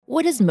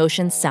What does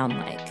motion sound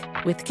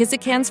like? With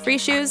Kizik hands-free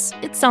shoes,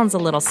 it sounds a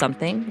little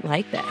something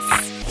like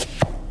this.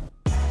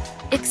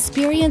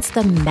 Experience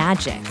the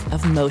magic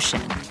of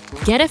motion.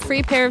 Get a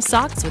free pair of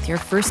socks with your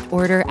first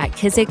order at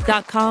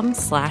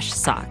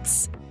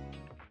kizik.com/socks.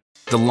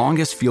 The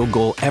longest field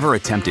goal ever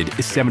attempted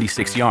is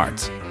 76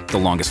 yards. The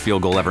longest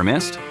field goal ever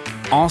missed?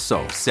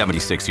 Also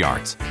 76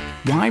 yards.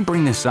 Why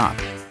bring this up?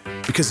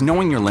 Because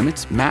knowing your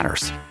limits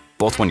matters,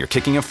 both when you're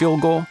kicking a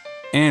field goal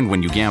and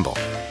when you gamble.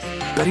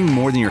 Betting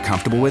more than you're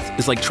comfortable with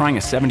is like trying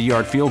a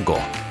 70-yard field goal.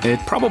 It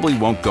probably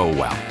won't go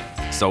well.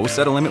 So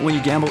set a limit when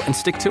you gamble and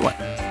stick to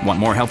it. Want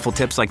more helpful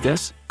tips like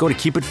this? Go to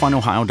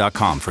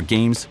keepitfunohio.com for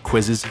games,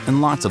 quizzes, and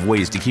lots of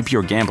ways to keep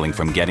your gambling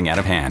from getting out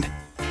of hand.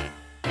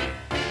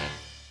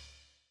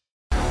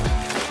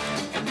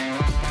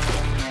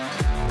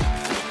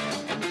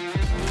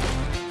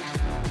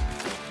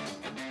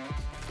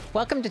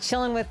 Welcome to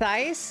Chillin' with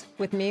Ice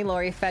with me,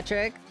 Lori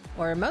Fetrick,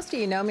 or most of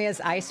you know me as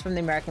Ice from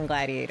the American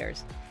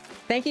Gladiators.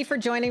 Thank you for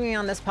joining me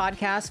on this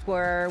podcast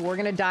where we're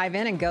going to dive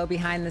in and go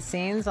behind the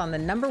scenes on the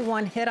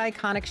 #1 hit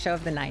iconic show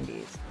of the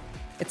 90s.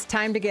 It's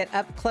time to get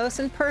up close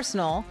and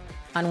personal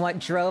on what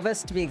drove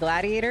us to be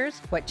gladiators,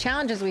 what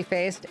challenges we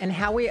faced, and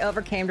how we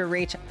overcame to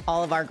reach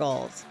all of our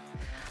goals.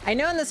 I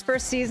know in this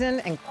first season,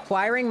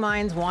 inquiring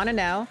minds want to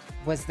know,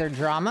 was there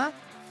drama,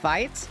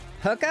 fights,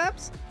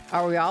 hookups?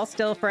 Are we all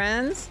still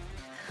friends?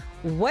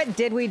 What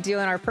did we do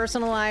in our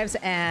personal lives,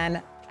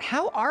 and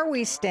how are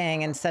we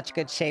staying in such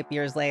good shape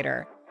years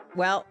later?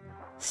 Well,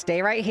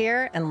 stay right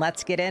here and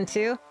let's get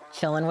into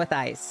Chillin' with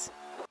Ice.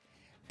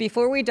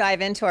 Before we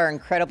dive into our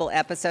incredible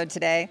episode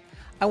today,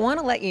 I want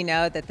to let you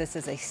know that this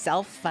is a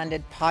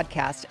self-funded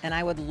podcast and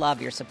I would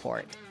love your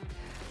support.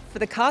 For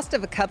the cost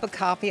of a cup of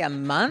coffee a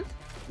month,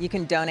 you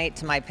can donate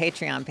to my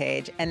Patreon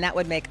page, and that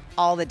would make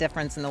all the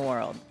difference in the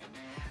world.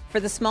 For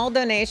the small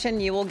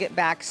donation, you will get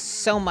back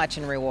so much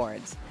in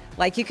rewards.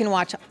 Like you can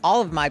watch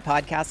all of my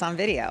podcasts on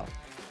video.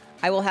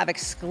 I will have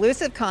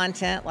exclusive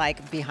content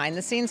like behind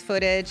the scenes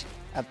footage,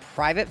 a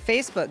private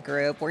Facebook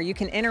group where you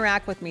can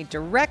interact with me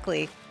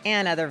directly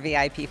and other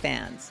VIP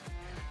fans,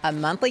 a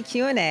monthly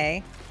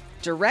Q&A,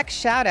 direct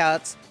shout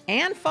outs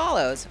and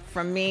follows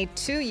from me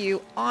to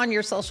you on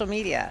your social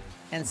media,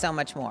 and so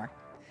much more.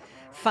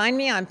 Find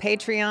me on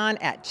Patreon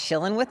at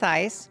Chillin' with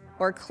Ice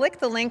or click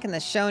the link in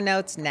the show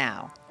notes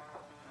now.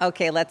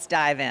 Okay, let's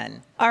dive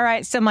in. All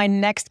right, so my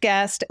next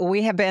guest,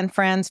 we have been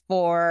friends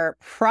for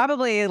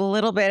probably a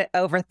little bit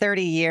over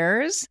 30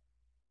 years,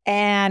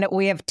 and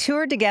we have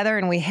toured together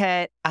and we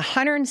hit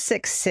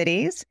 106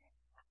 cities.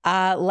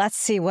 Let's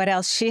see what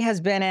else. She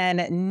has been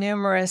in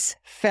numerous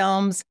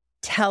films,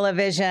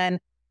 television.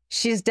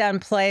 She's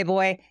done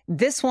Playboy.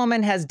 This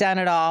woman has done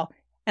it all.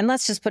 And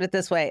let's just put it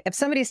this way. If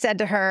somebody said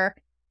to her,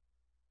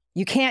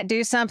 you can't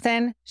do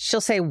something,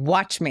 she'll say,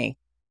 watch me,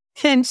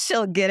 and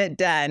she'll get it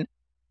done.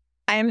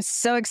 I am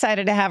so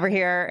excited to have her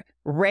here.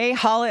 Ray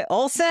Hollett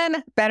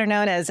Olson, better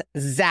known as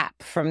Zap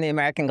from the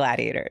American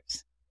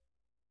Gladiators.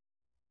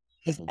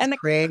 And the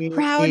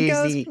crowd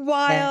goes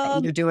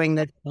wild. You're doing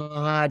the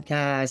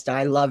podcast.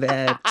 I love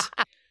it.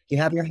 You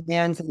have your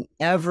hands in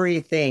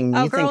everything.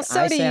 Oh, you girl, think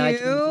so I do say I you.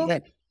 can do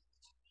it.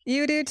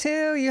 You do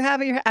too. You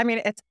have your, I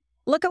mean, it's,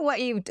 look at what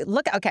you've,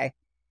 look at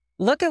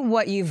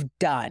what you've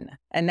done.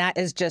 And that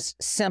is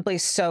just simply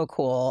so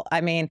cool.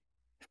 I mean,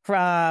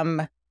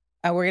 from,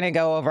 we're going to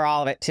go over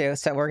all of it too.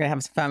 So we're going to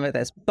have some fun with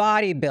this.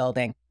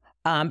 Bodybuilding,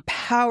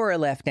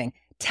 powerlifting,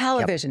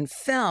 television,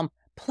 film,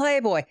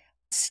 Playboy,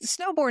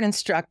 snowboard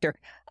instructor,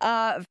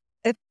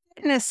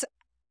 fitness,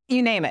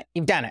 you name it.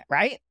 You've done it,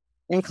 right?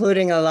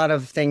 Including a lot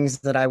of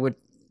things that I would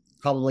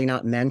probably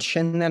not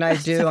mention that I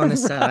do on the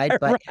side.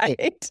 But right.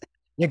 Hey,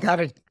 you got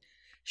to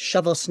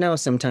shovel snow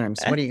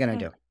sometimes. What are you going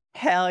to do?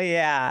 Hell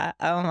yeah.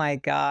 Oh my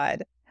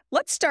God.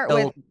 Let's start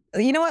with,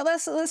 you know what?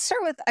 Let's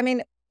start with, I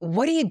mean,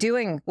 what are you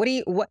doing?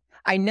 What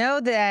I know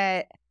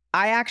that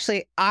I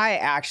actually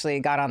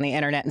got on the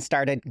internet and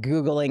started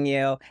Googling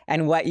you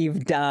and what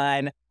you've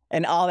done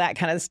and all that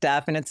kind of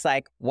stuff. And it's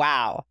like,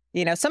 wow.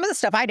 You know, some of the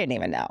stuff I didn't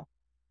even know.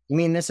 You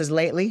mean this is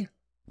lately?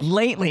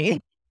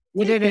 Lately.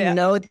 You didn't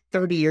know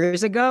 30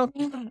 years ago?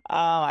 Oh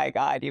my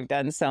God. You've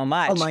done so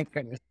much. Oh my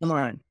goodness. Come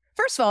on.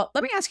 First of all,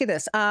 let me ask you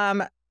this.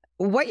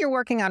 What you're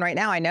working on right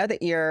now, I know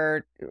that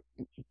you're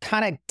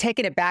kind of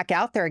taking it back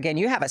out there again.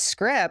 You have a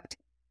script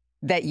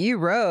that you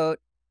wrote,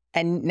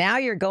 and now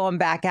you're going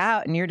back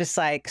out and you're just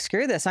like,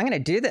 screw this, I'm going to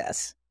do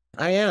this.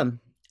 I am.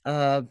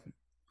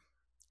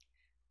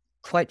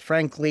 Quite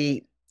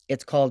frankly,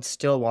 it's called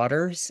Still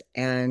Waters.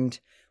 And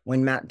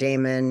when Matt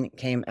Damon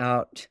came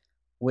out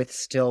with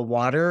Still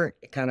Water,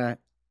 it kind of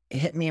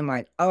hit me. I'm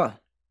like, oh,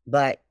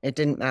 but it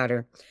didn't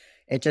matter.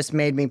 It just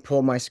made me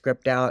pull my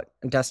script out,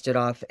 dust it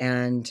off.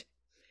 And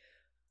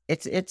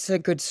it's a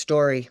good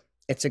story.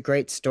 It's a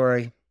great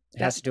story. It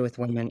has to do with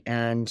women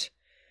and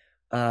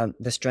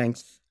the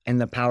strength and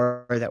the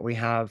power that we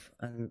have.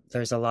 And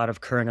there's a lot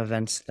of current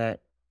events that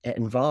it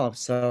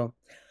involves. So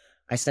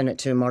I sent it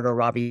to Margot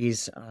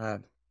Robbie's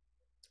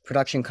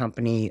production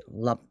company,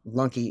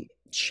 Lunky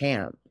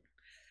Champ.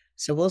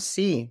 So we'll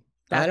see.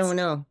 I don't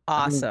know.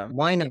 Awesome. I mean,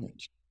 why not?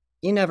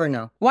 You never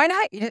know. Why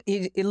not?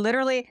 You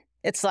literally,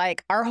 it's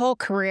like our whole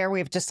career,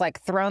 we've just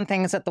like thrown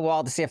things at the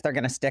wall to see if they're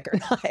going to stick or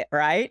not,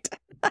 right?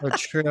 So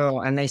true.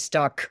 And they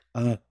stuck.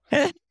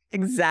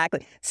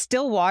 Exactly.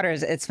 Still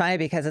Waters, it's funny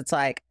because it's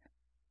like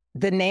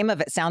the name of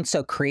it sounds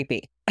so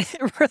creepy.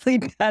 It really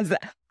does.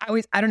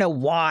 I don't know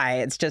why.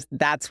 It's just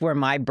that's where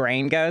my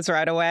brain goes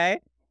right away.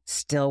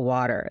 Still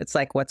water. It's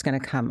like what's going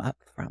to come up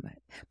from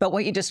it. But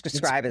what you just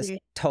described is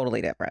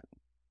totally different.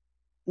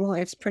 Well,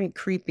 it's pretty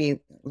creepy,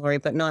 Lori,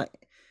 but not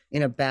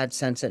in a bad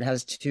sense. It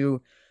has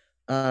two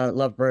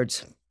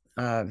lovebirds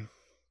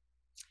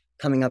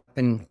coming up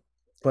in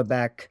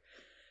Quebec,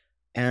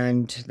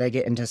 and they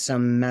get into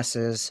some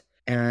messes,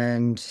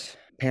 and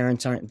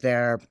parents aren't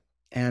there,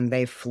 and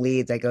they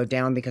flee. They go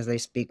down because they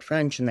speak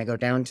French, and they go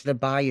down to the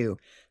bayou.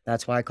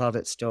 That's why I called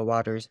it Still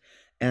Waters.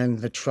 And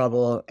the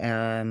trouble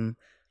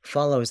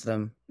follows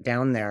them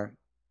down there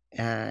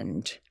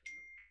and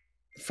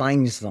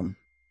finds them.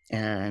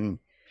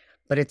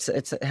 But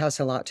it has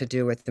a lot to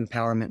do with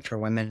empowerment for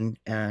women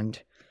and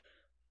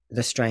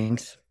the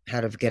strength,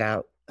 how to get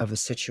out of a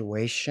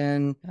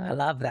situation. I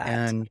love that.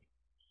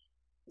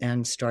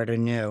 And start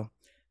anew.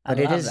 But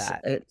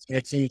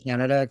it's in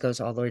Canada. It goes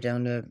all the way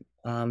down to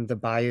the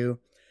bayou,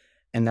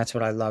 and that's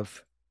what I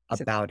love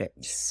about it.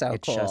 So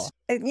it's cool. Just,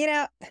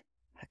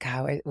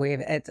 God,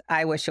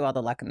 I wish you all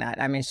the luck in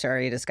that. I mean, sure,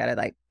 you just got to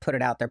like put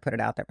it out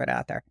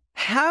there.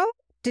 How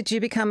did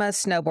you become a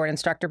snowboard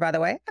instructor, by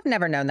the way? I've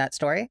never known that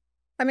story.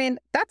 I mean,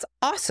 that's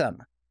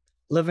awesome.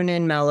 Living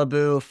in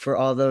Malibu for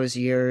all those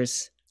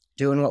years,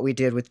 doing what we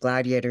did with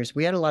Gladiators,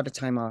 we had a lot of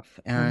time off,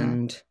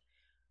 and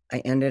I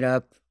ended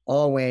up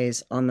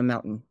always on the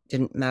mountain.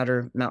 Didn't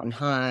matter, Mountain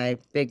High,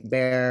 Big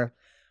Bear,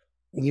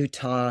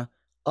 Utah,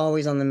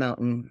 always on the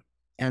mountain.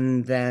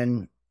 And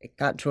then it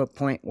got to a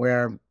point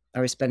where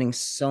I was spending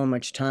so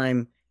much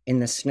time in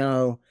the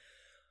snow.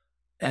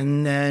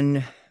 And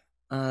then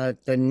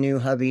the new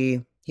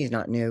hubby, he's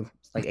not new,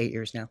 it's like 8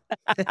 years now.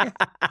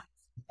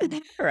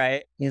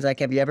 Right. He's like,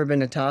 have you ever been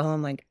to Tahoe?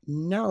 I'm like,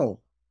 no.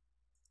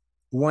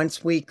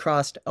 Once we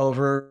crossed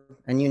over,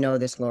 and you know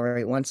this,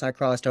 Lori, once I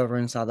crossed over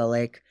and saw the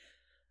lake,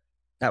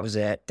 that was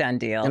it. Done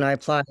deal. And I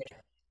applied.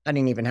 I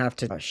didn't even have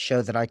to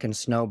show that I can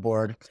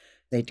snowboard.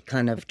 They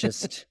kind of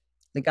just,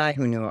 the guy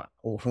who knew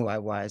who I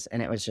was,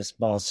 and it was just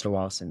balls to the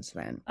wall since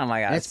then. Oh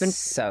my God. It's been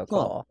so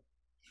cool.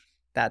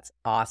 That's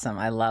awesome.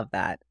 I love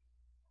that.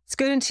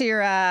 Scoot into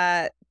your,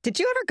 did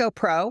you ever go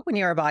pro when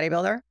you were a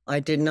bodybuilder?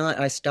 I did not.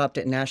 I stopped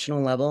at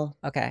national level.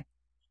 Okay.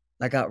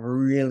 I got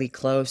really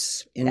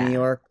close in New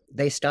York.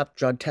 They stopped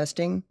drug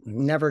testing.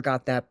 Never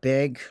got that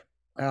big.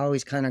 I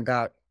always kind of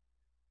got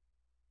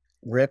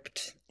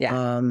ripped.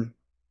 Yeah.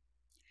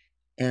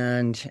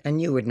 And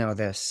you would know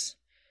this,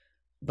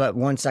 but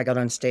once I got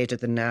on stage at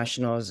the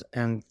Nationals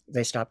and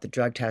they stopped the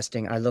drug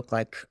testing, I looked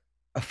like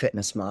a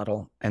fitness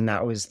model, and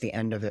that was the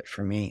end of it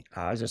for me.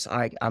 I was just,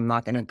 I'm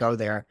not going to go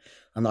there.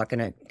 I'm not going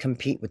to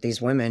compete with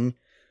these women.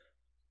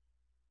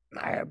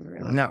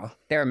 No.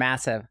 They're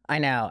massive. I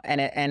know.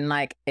 And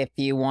like, if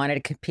you wanted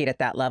to compete at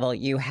that level,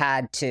 you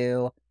had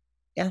to.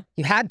 Yeah.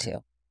 You had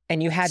to.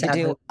 And you had to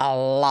do a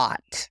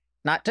lot,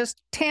 not just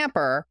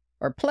tamper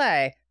or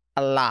play,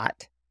 a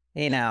lot,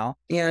 you know?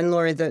 Yeah. And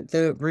Lori,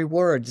 the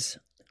rewards,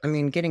 I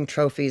mean, getting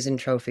trophies and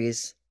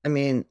trophies. I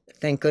mean,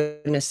 thank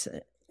goodness.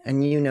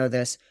 And you know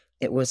this,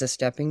 it was a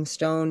stepping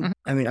stone. Mm-hmm.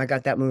 I mean, I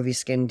got that movie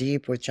Skin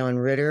Deep with John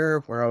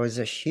Ritter, where I was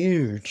a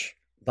huge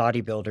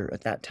bodybuilder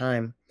at that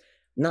time.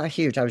 Not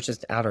huge. I was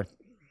just out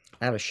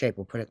of shape.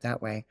 We'll put it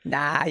that way.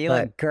 Nah, you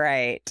look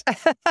great.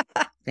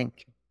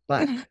 Thank you.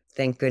 But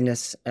thank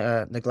goodness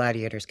the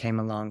Gladiators came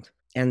along.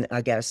 And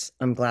I guess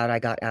I'm glad I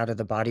got out of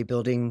the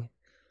bodybuilding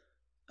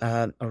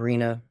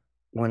arena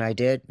when I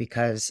did,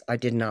 because I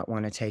did not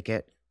want to take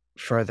it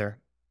further.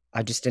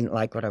 I just didn't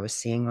like what I was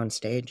seeing on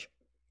stage.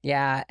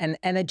 Yeah. And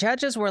the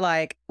judges were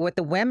like, with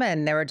the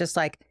women, they were just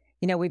like,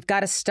 you know, we've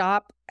got to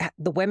stop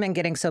the women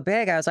getting so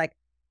big. I was like,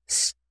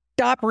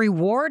 stop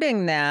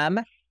rewarding them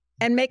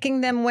and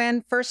making them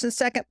win first and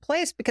second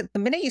place, because the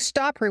minute you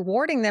stop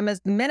rewarding them is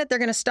the minute they're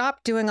going to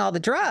stop doing all the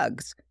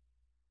drugs.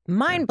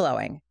 Mind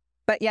blowing.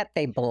 But yet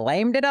they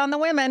blamed it on the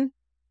women.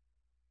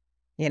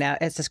 You know,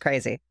 it's just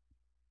crazy.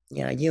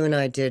 Yeah, you and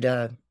I did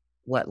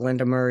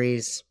Linda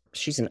Murray's,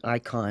 she's an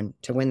icon,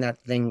 to win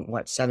that thing,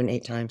 7,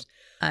 8 times.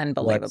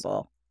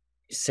 Unbelievable.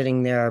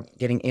 Sitting there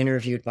getting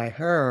interviewed by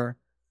her,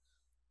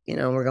 you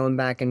know, we're going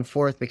back and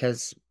forth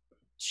because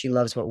she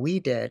loves what we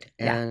did.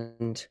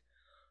 And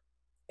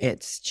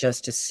it's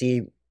just to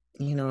see,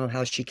 you know,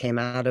 how she came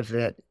out of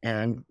it.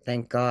 And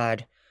thank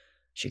God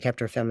she kept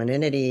her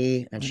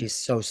femininity, and she's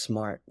so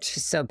smart.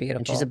 She's so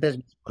beautiful. And she's a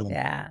businesswoman.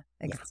 Yeah,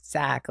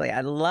 exactly.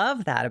 I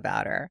love that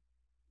about her.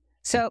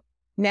 So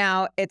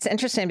now it's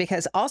interesting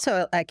because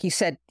also, like you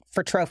said,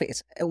 for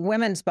trophies,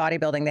 women's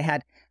bodybuilding, they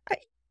had,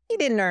 you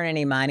didn't earn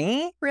any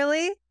money,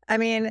 really. I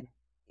mean,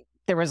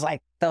 there was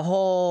like the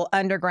whole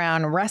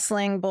underground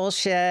wrestling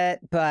bullshit,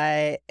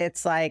 but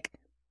it's like,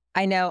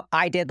 I know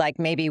I did like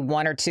maybe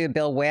 1 or 2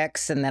 Bill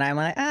Wicks, and then I'm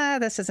like,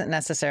 this isn't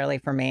necessarily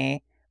for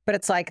me. But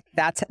it's like,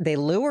 they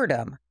lured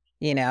them,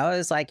 You know, it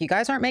was like, you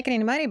guys aren't making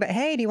any money, but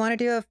hey, do you want to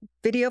do a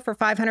video for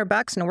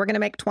 $500 and we're going to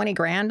make 20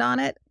 grand on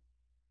it?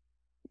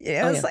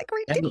 It was like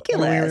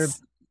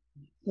ridiculous.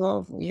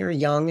 We were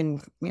young,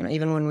 and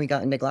even when we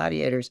got into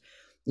Gladiators,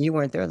 you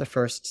weren't there the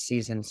first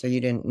season, so you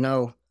didn't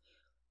know.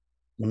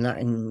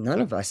 None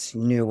of us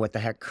knew what the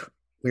heck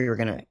we were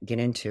gonna get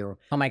into.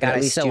 Oh my God,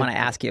 I still want to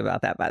ask you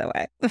about that, by the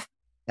way.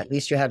 At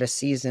least you had a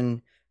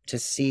season to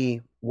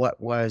see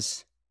what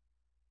was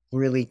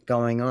really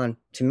going on.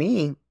 To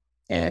me,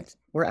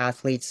 we're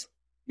athletes.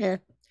 Yeah.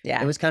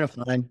 It was kind of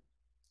fun.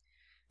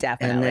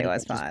 Definitely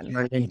was fun.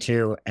 Turned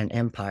into an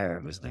empire.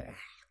 It was like.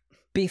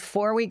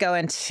 Before we go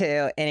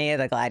into any of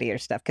the Gladiator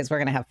stuff, because we're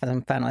going to have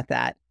some fun with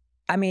that.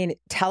 I mean,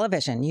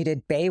 television, you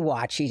did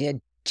Baywatch, you did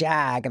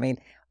Jag. I mean,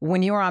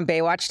 when you were on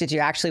Baywatch, did you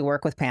actually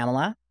work with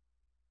Pamela?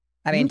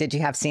 I mean, did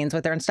you have scenes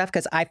with her and stuff?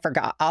 Because I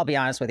forgot. I'll be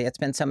honest with you. It's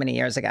been so many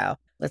years ago.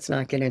 Let's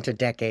not get into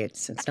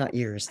decades. It's not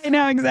years. I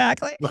know,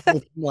 exactly.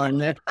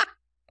 One.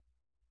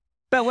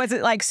 But was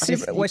it like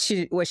super? Was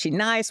she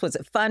nice? Was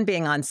it fun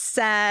being on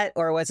set,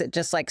 or was it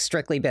just like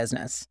strictly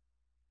business?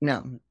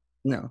 No.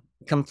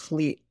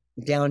 Complete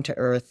down to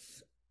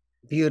earth,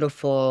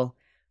 beautiful,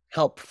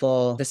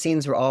 helpful. The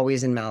scenes were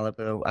always in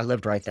Malibu. I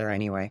lived right there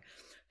anyway.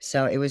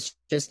 So it was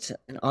just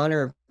an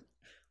honor.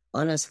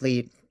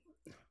 Honestly,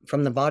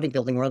 from the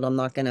bodybuilding world, I'm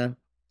not gonna,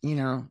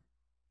 I'm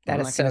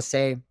not gonna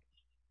say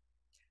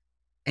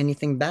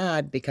anything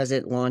bad because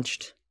it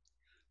launched.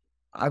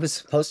 I was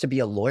supposed to be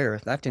a lawyer.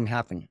 That didn't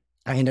happen.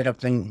 I ended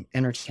up in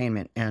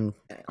entertainment and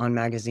on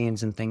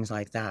magazines and things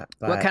like that.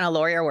 But what kind of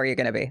lawyer were you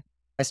going to be?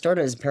 I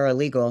started as a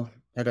paralegal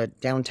at a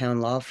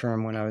downtown law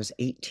firm when I was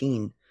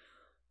 18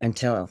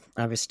 until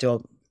I was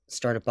still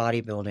started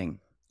bodybuilding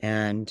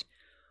and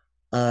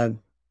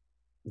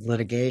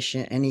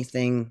litigation,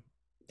 anything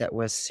that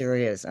was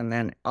serious. And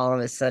then all of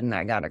a sudden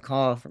I got a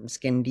call from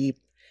Skin Deep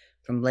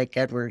from Blake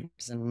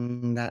Edwards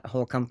and that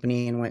whole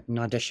company, and went and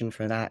auditioned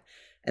for that.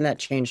 And that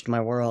changed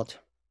my world.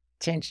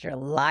 Changed your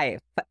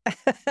life.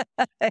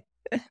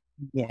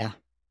 Yeah.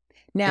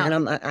 Now, and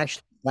I'm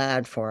actually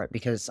glad for it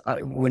because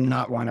I would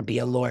not want to be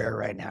a lawyer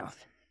right now.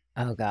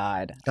 Oh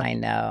God, I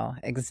know.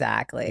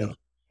 Exactly. Yeah.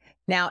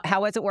 Now,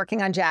 how was it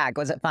working on Jag?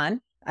 Was it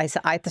fun? I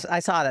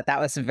saw that. That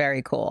was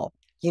very cool.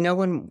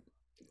 When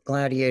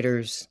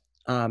Gladiators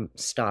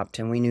stopped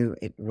and we knew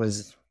it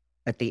was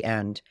at the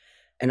end,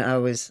 and I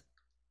was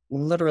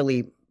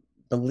literally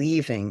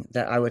believing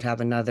that I would have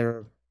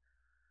another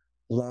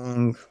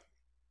long,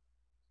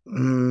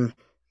 not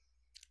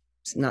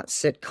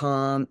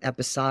sitcom,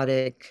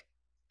 episodic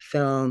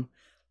film.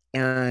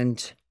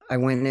 And I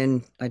went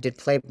in, I did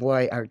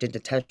Playboy, I did the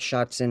test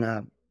shots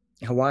in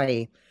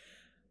Hawaii.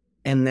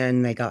 And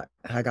then I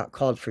got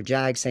called for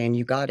Jag saying,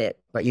 you got it,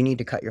 but you need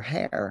to cut your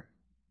hair.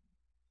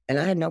 And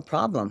I had no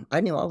problem. I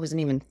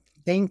wasn't even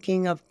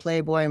thinking of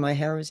Playboy. My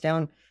hair was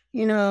down,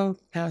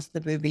 past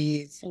the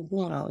boobies. It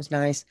was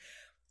nice.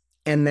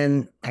 And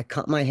then I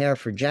cut my hair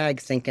for Jag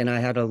thinking I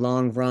had a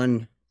long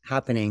run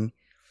happening.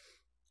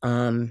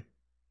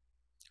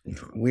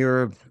 We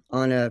were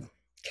on a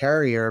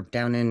carrier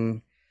down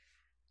in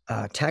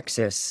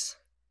Texas,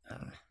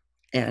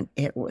 and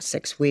it was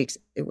 6 weeks.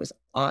 It was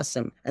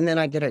awesome. And then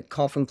I get a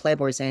call from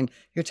Playboy saying,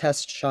 your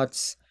test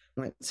shots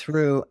went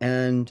through,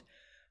 and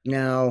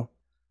now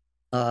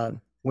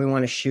we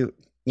want to shoot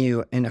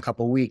you in a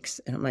couple weeks.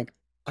 And I'm like,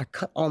 I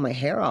cut all my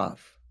hair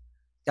off.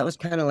 That was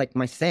kind of like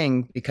my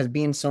thing, because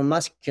being so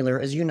muscular,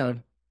 as you know,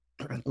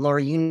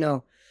 Laura,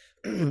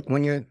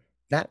 when you're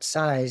that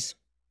size,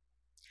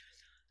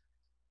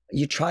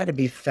 you try to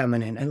be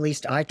feminine. At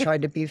least I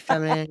tried to be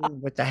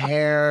feminine with the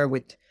hair,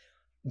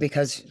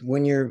 because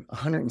when you're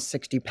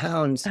 160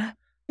 pounds,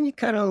 you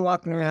kind of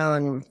walking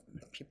around,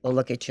 people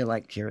look at you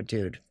like you're a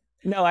dude.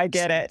 No, I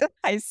get it.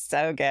 I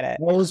so get it.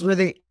 Those were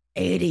the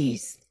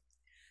 80s.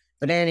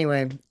 But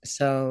anyway,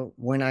 so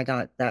when I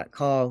got that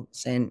call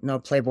saying, no,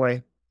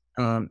 Playboy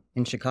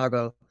in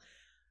Chicago,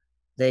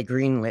 they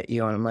greenlit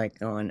you. And I'm like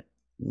going,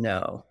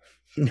 no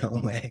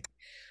way.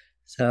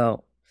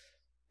 So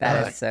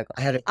that is so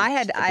cool. I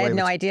had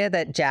no idea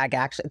that Jag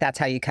actually, that's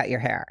how you cut your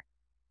hair.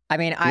 I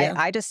mean,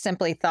 I just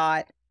simply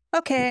thought,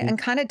 okay, I'm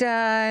kind of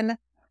done.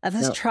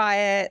 Let's try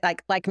it.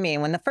 Like me,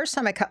 when the first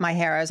time I cut my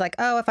hair, I was like,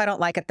 oh, if I don't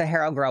like it, the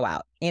hair will grow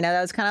out.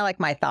 That was kind of like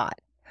my thought.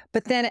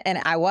 But then, and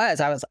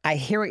I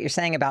hear what you're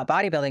saying about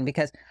bodybuilding,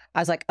 because I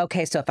was like,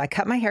 okay, so if I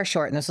cut my hair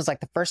short, and this was like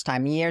the first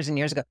time years and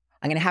years ago,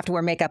 I'm going to have to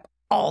wear makeup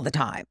all the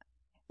time,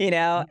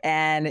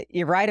 and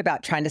you're right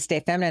about trying to stay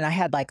feminine. I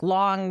had like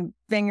long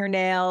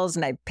fingernails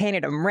and I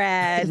painted them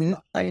red. And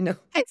I know.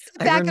 I sit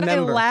back and I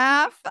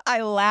laugh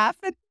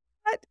at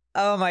that.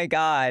 Oh my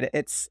God.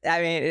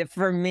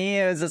 For me,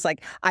 it was just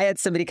like, I had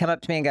somebody come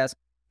up to me and goes,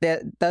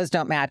 those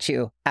don't match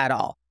you at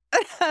all.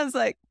 I was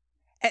like,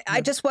 I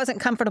just wasn't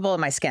comfortable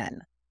in my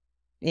skin.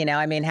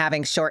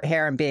 Having short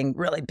hair and being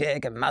really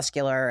big and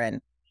muscular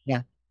and.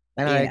 Yeah.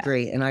 And I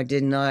agree. And I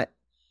did not,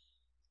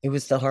 it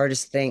was the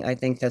hardest thing. I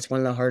think that's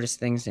one of the hardest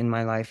things in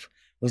my life,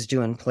 was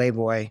doing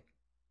Playboy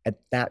at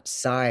that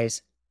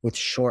size with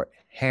short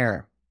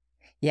hair.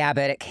 Yeah,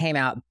 but it came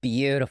out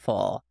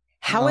beautiful.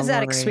 How was that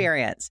Lori.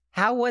 experience?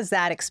 How was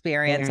that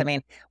experience? I Very-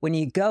 mean, when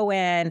you go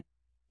in,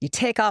 you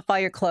take off all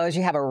your clothes,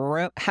 you have a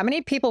room. How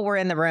many people were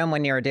in the room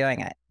when you were doing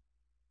it?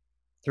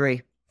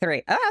 3.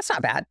 3. Oh, that's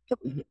not bad.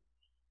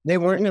 They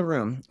weren't in the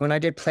room. When I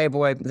did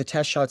Playboy, the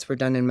test shots were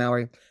done in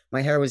Maui.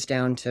 My hair was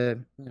down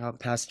to,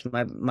 past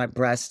my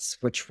breasts,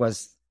 which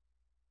was,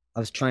 I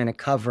was trying to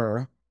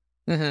cover.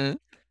 Mm-hmm.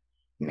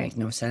 Make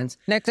no sense.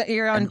 Next,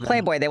 you're on And,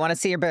 Playboy. They want to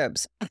see your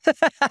boobs.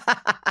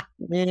 I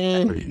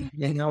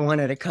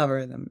wanted to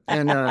cover them.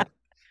 And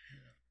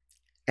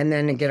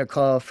then to get a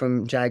call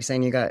from Jag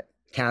saying you got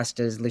cast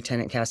as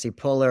Lieutenant Cassie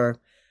Puller.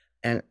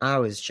 And I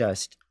was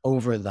just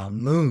over the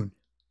moon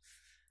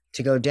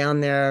to go down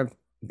there,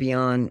 be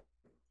on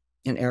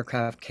an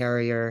aircraft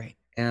carrier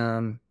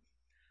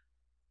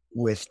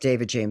with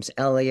David James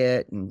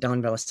Elliott and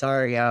Don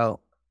Belisario.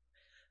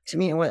 To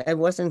me, it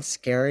wasn't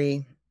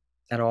scary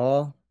at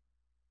all.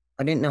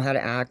 I didn't know how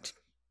to act.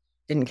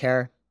 Didn't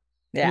care.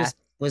 Yeah. It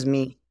was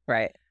me.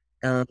 Right.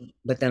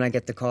 But then I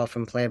get the call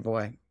from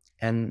Playboy.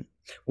 And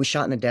we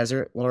shot in the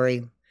desert,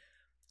 Lori.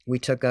 We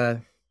took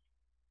an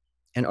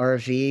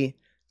RV.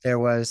 There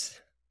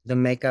was the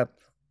makeup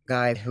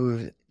guy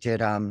who did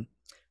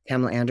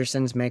Pamela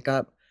Anderson's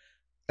makeup.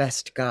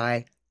 Best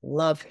guy.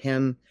 Love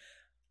him.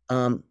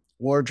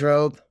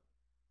 Wardrobe.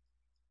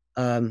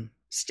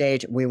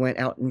 Stage. We went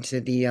out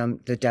into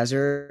the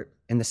desert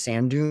in the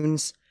sand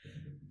dunes.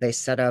 They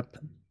set up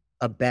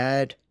a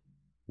bed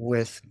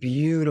with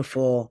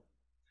beautiful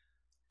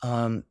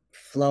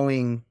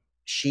flowing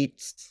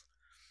sheets.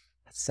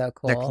 That's so That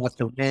cool. caught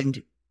the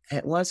wind.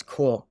 It was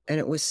cool. And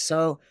it was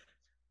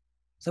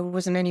there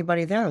wasn't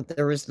anybody there.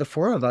 There was the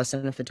 4 of us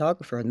and a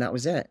photographer, and that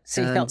was it.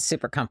 So you felt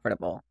super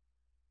comfortable.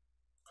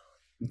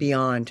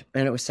 Beyond.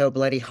 And it was so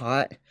bloody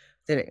hot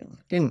that it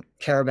didn't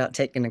care about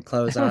taking the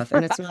clothes off.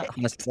 And it's not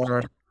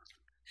Hustler.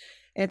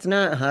 It's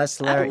not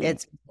Hustler.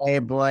 It's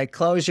Playboy.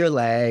 Close your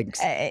legs.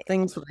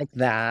 Things like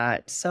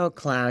that. So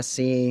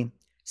classy.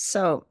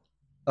 So,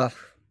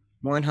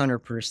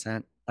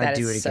 100%. I'd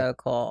do it again. So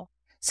cool.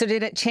 So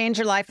did it change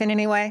your life in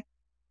any way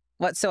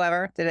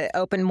whatsoever? Did it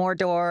open more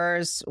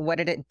doors? What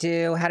did it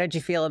do? How did you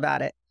feel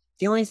about it?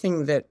 The only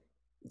thing that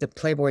the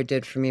Playboy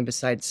did for me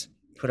besides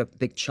put a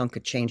big chunk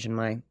of change in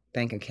my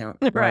bank account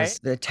was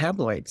the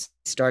tabloids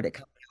started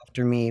coming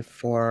after me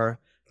for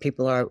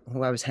people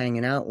who I was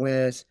hanging out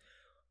with,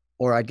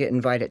 or I'd get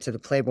invited to the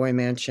Playboy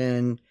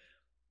Mansion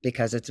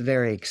because it's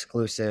very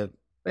exclusive,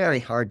 very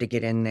hard to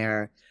get in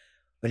there.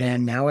 But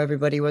then now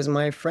everybody was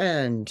my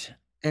friend.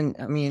 And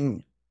I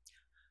mean,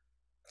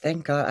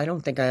 thank God, I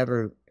don't think I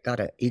ever got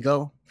an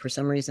ego for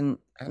some reason.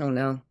 I don't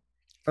know.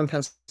 From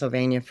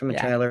Pennsylvania, from a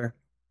trailer.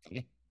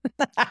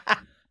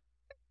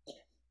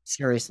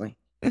 Seriously.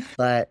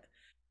 But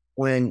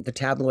when the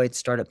tabloids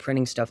started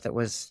printing stuff that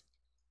was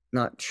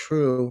not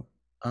true,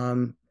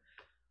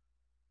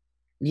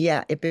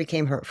 it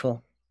became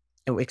hurtful.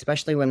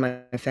 Especially when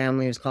my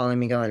family was calling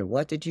me going,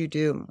 "What did you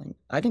do?" I'm like,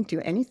 I didn't do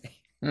anything.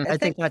 I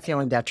think that's the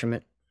only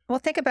detriment. Well,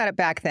 think about it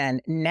back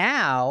then.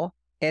 Now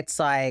it's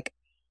like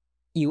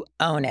you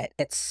own it.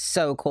 It's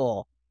so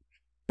cool.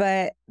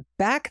 But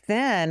back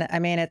then, I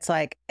mean, it's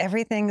like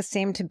everything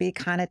seemed to be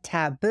kind of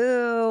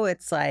taboo.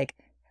 It's like,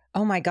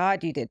 oh my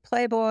God, you did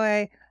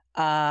Playboy.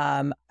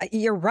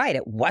 You're right.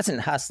 It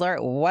wasn't Hustler.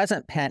 It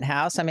wasn't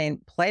Penthouse. I mean,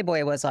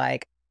 Playboy was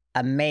like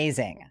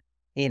amazing.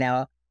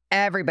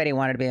 Everybody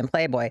wanted to be in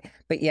Playboy.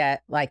 But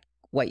yet, like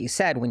what you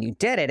said, when you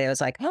did it, it was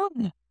like,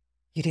 oh,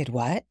 you did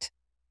what?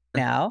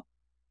 No.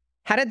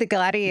 How did the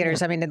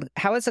Gladiators,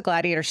 how was the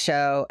Gladiator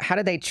show? How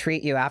did they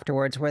treat you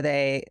afterwards? Were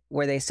they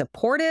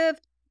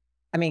supportive?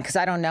 I mean, because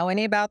I don't know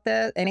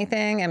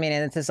anything. I mean,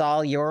 this is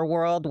all your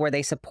world. Were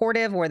they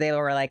supportive? Were they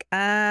like,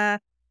 were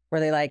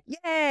they like,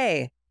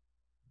 yay?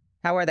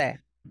 How were they?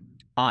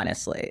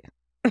 Honestly.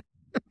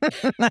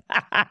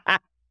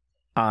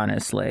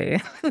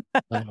 Honestly.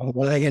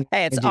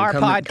 Hey, it's our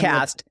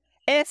podcast.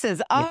 This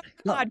is our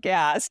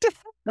podcast.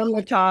 Come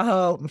to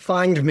Tahoe,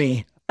 find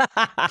me.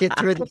 Get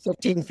through the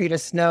 15 feet of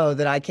snow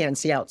that I can't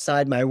see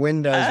outside my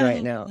windows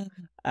right now.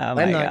 Oh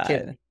my God.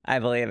 Kidding. I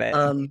believe it.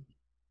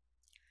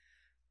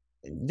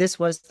 This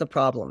was the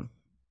problem.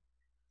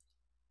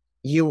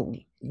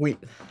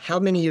 How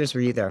many years were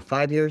you there?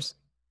 5 years?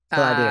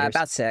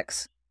 About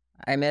 6.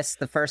 I missed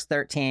the first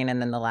 13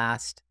 and then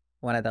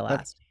one of the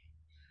last.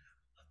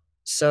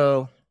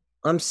 So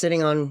I'm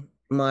sitting on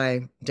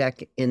my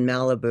deck in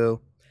Malibu,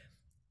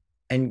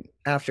 and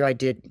after I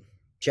did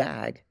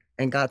JAG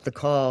and got the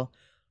call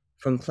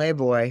from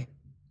Playboy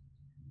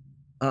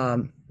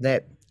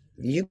that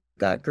you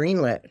got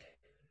greenlit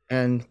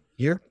and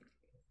you're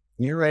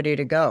ready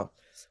to go.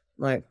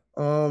 I'm like,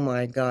 oh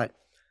my God.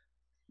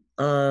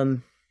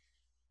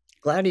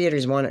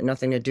 Gladiators wanted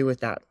nothing to do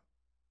with that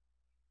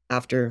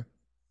after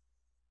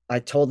I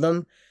told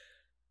them.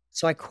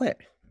 So I quit.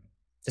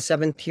 The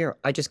 7th year,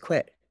 I just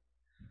quit.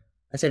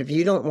 I said, if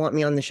you don't want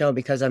me on the show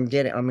because I'm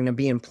going to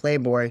be in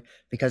Playboy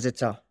because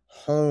it's a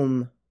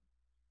home,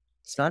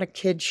 it's not a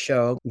kid's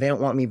show. They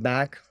don't want me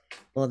back.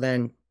 Well,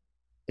 then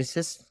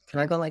can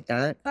I go like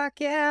that? Fuck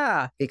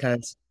yeah.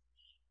 Because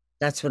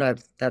That's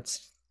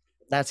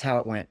that's how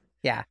it went.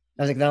 Yeah.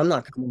 I was like, no, I'm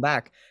not coming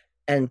back.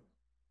 And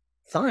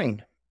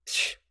fine.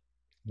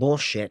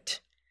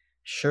 Bullshit.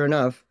 Sure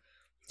enough,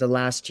 the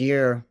last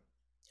year,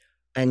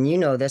 and you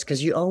know this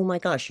because oh my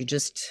gosh, you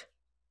just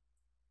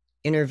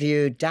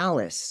interviewed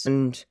Dallas,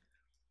 and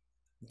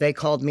they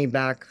called me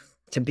back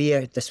to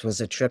this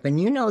was a trip,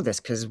 and you know this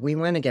because we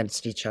went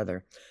against each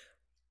other.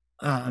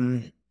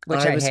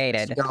 Which I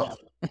hated.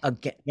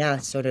 Yeah,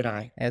 so did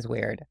I. It was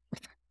weird.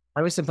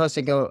 I was supposed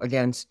to go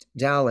against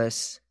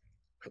Dallas,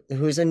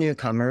 who's a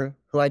newcomer,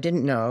 who I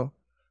didn't know.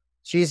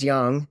 She's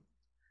young,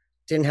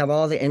 didn't have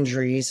all the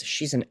injuries.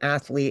 She's an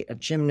athlete, a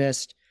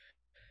gymnast.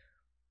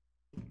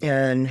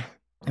 And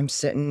I'm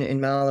sitting in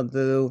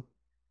Malibu.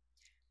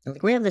 I'm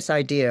like, we have this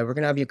idea. We're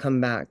going to have you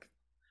come back.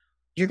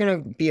 You're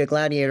going to be a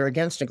gladiator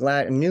against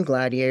a new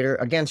gladiator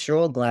against your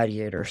old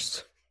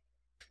gladiators.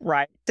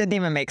 Right. Didn't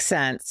even make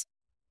sense.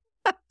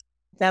 At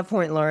that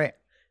point, Lori,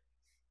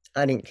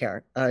 I didn't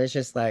care. I was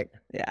just like,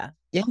 yeah,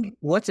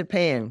 what's it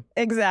paying?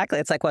 Exactly.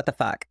 It's like, what the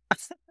fuck?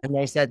 And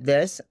they said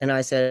this, and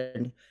I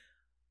said,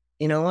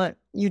 you know what?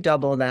 You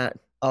double that,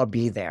 I'll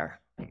be there.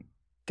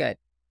 Good.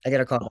 I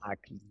get a call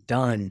back.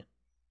 Done.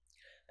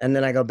 And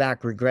then I go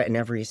back regretting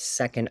every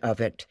second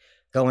of it,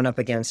 going up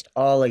against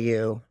all of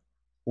you,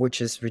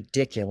 which is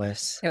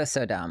ridiculous. It was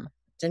so dumb.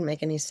 Didn't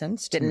make any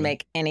sense to Didn't me.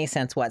 make any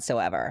sense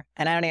whatsoever.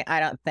 And I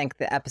don't think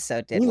the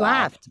episode did. We well.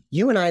 laughed.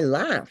 You and I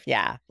laughed.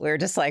 Yeah. We were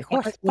just like,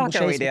 what the fuck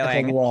are we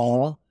doing?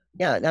 Wall.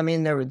 Yeah. I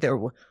mean,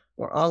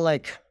 we're all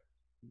like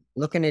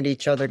looking at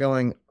each other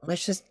going,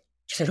 let's just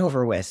get it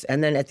over with.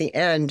 And then at the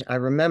end, I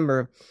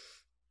remember,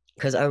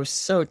 because I was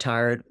so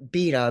tired,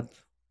 beat up.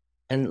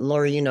 And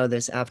Lori, you know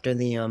this, after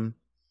the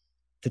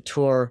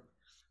tour,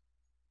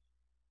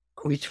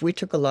 we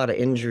took a lot of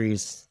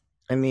injuries.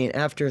 I mean,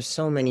 after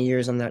so many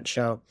years on that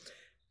show.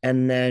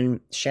 And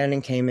then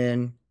Shannon came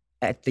in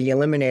at the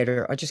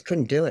Eliminator. I just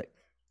couldn't do it.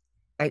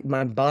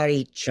 My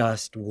body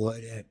just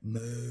wouldn't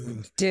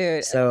move.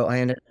 Dude. So I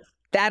ended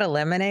that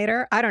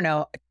Eliminator, I don't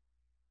know.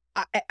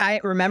 I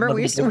remember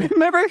we used to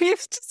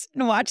sit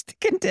and watch the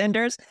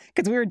contenders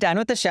because we were done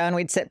with the show and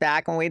we'd sit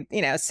back and we'd,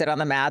 sit on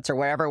the mats or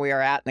wherever we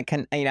were at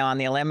and on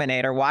the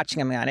Eliminator watching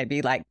them, and I'd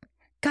be like,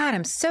 God,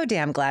 I'm so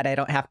damn glad I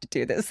don't have to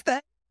do this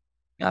thing.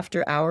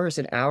 After hours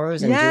and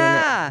hours and doing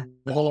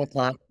it 11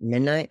 o'clock,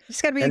 midnight.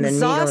 It's got to be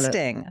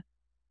exhausting.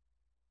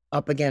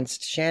 Up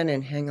against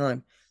Shannon, hang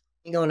on.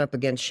 Going up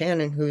against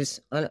Shannon, who's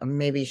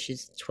maybe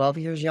she's 12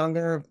 years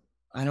younger.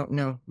 I don't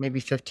know, maybe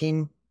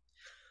 15.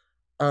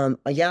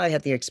 Yeah, I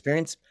had the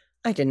experience.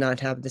 I did not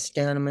have the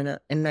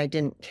stamina, and I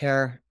didn't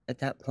care at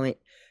that point.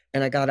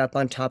 And I got up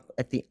on top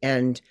at the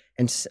end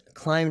and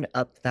climbed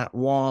up that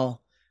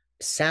wall,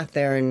 sat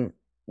there, and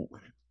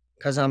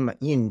because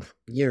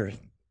you're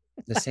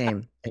the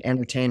same, an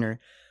entertainer,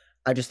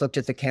 I just looked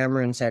at the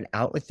camera and said,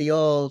 out with the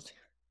old,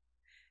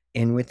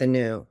 in with the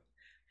new.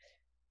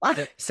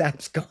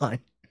 Sap's gone.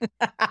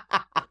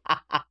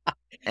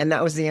 And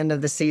that was the end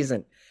of the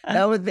season.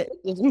 It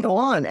didn't go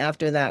on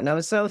after that. And I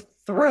was so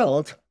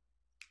thrilled.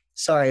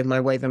 Sorry, am I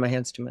waving my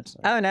hands too much?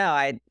 Oh,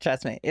 no,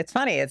 trust me. It's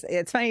funny.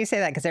 It's funny you say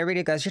that because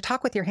everybody goes, you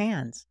talk with your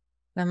hands.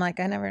 And I'm like,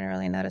 I never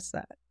really noticed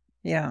that.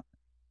 Yeah.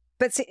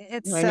 But see,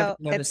 it's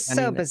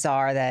so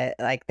bizarre that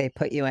like they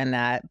put you in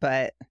that,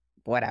 but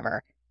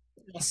whatever.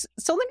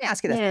 So let me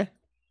ask you this.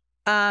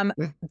 Yeah.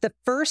 The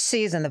first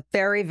season, the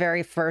very,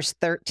 very first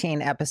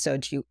 13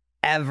 episodes you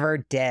ever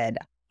did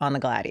on the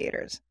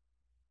Gladiators,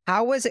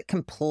 how was it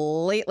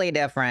completely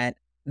different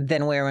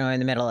than where we were in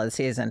the middle of the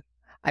season?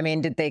 I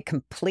mean, did they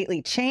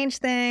completely change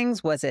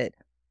things? Was it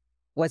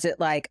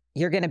like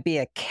you're going to be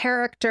a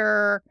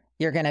character?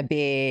 You're going to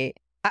be,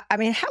 I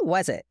mean, how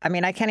was it? I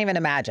mean, I can't even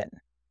imagine.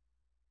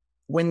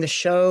 When the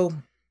show,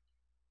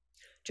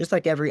 just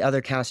like every other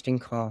casting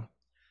call,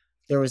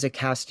 there was a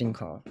casting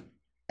call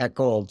at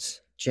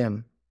Gold's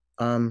Gym.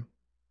 I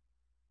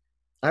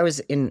was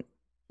in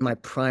my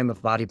prime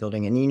of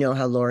bodybuilding, and you know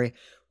how, Lori,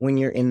 when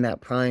you're in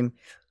that prime,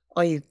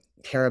 all you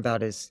care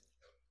about is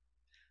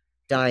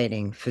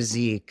dieting,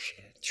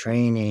 physique,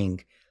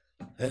 training.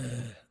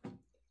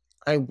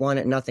 I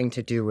wanted nothing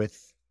to do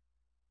with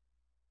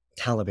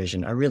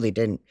television. I really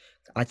didn't.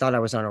 I thought I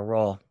was on a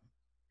roll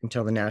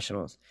until the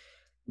Nationals.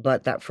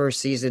 But that first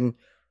season,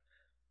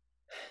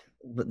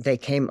 they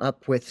came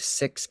up with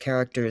 6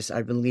 characters.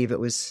 I believe it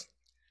was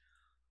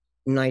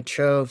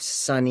Nitro,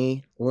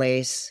 Sunny,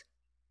 Lace,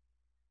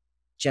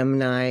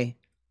 Gemini,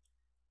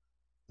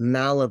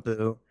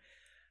 Malibu,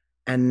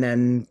 and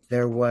then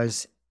there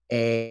was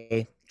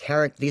a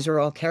character. These are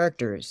all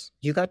characters.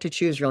 You got to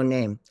choose your own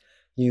name.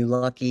 You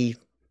lucky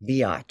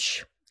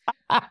biatch.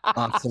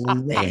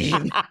 Awesome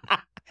name.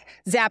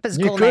 Zap is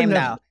a cool name,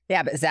 though.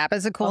 Yeah, but Zap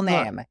is a cool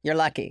name. You're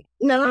lucky.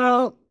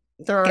 No,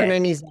 there aren't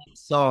any Zap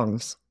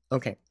songs.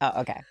 Okay.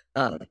 Oh, okay.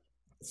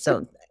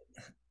 So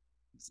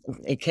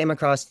it came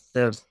across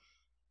the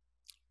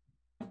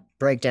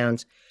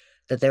breakdowns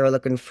that they were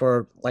looking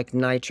for like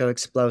Nitro,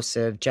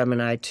 Explosive,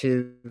 Gemini,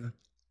 2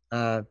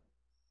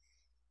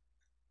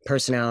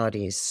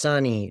 personalities,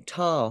 Sunny,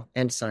 tall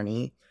and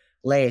Sunny,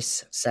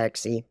 lace,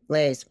 sexy,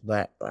 lace,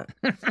 but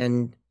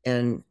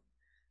and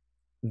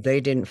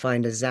they didn't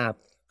find a Zap.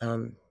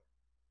 And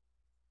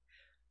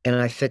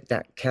I fit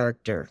that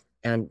character,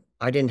 and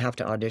I didn't have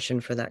to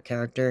audition for that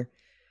character.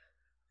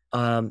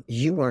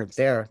 You weren't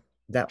there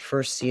that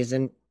first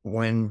season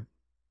when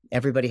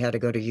everybody had to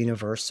go to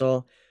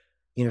Universal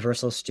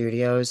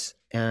Studios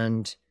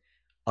and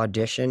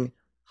audition.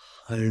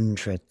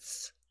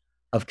 Hundreds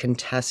of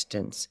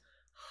contestants,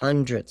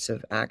 hundreds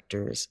of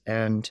actors,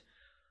 and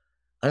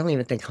I don't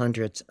even think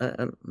hundreds.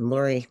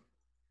 Lori,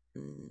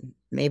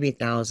 maybe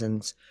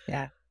thousands.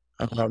 Yeah.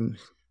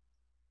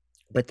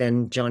 But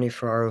then Johnny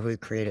Ferraro, who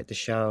created the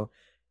show,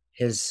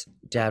 his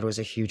dad was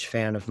a huge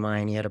fan of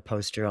mine. He had a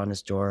poster on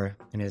his door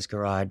in his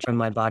garage from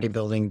my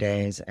bodybuilding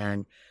days,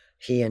 and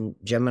he and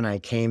Gemini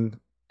came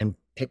and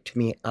picked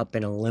me up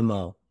in a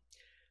limo.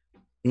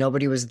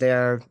 Nobody was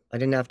there. I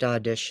didn't have to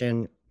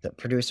audition. The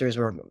producers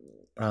were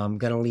going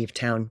to leave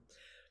town,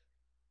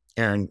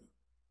 and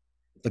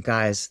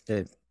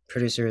the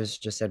producers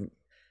just said,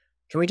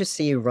 "Can we just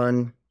see you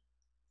run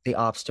the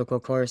obstacle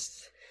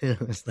course?" It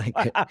was like,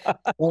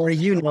 or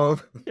You're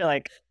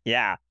like,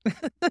 yeah.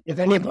 If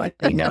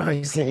anybody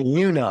knows,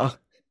 you know.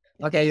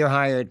 Okay, you're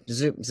hired.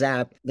 Zoop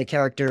zap. The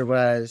character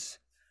was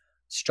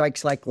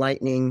strikes like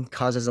lightning,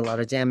 causes a lot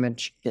of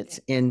damage, gets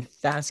in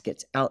fast,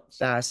 gets out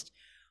fast.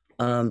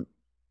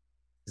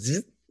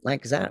 Zip,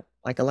 like zap,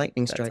 like a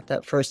lightning strike.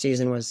 That first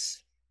season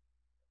was,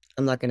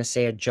 I'm not going to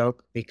say a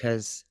joke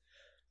because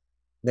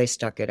they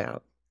stuck it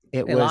out.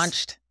 They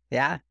launched.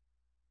 Yeah.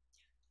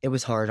 It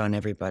was hard on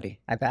everybody.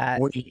 I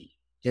bet. We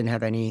didn't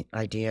have any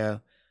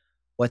idea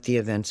what the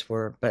events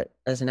were, but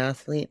as an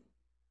athlete,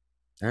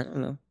 I don't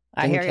know.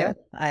 I hear you.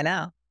 I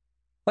know.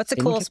 What's the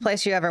coolest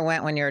place you ever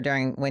went when you were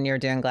doing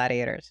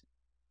Gladiators?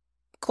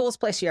 Coolest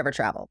place you ever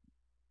traveled?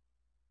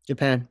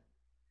 Japan.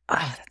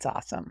 Ah, that's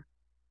awesome.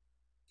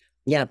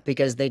 Yeah,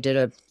 because they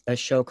did a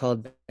show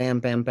called Bam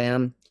Bam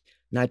Bam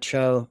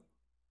Nitro.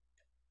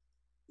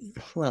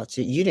 Well,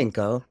 you didn't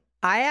go.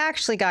 I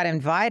actually got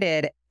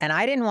invited, and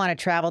I didn't want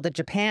to travel to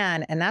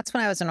Japan, and that's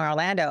when I was in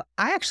Orlando.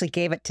 I actually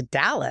gave it to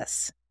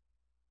Dallas.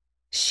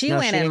 She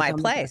went in my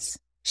place.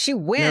 She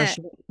went,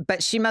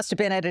 but she must have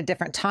been at a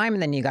different time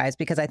than you guys,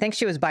 because I think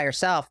she was by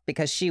herself,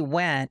 because she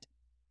went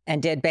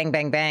and did Bang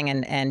Bang Bang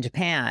and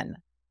Japan.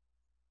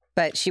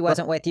 But she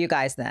wasn't with you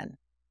guys then.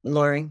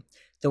 Lori,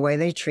 the way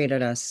they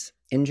treated us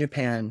in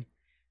Japan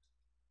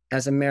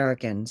as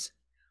Americans,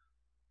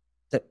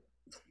 that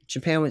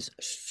Japan was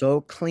so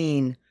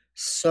clean,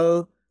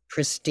 so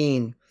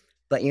pristine,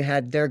 but you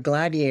had their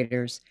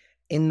gladiators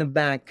in the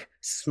back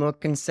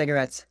smoking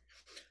cigarettes,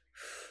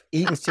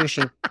 eating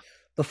sushi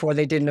before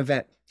they did an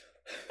event.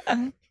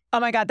 Oh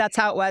my God, that's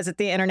how it was at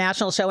the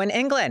international show in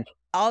England.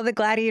 All the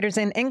gladiators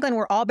in England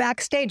were all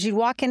backstage. You'd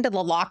walk into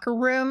the locker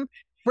room,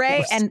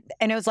 Ray, and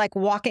it was like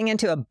walking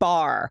into a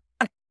bar.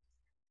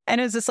 And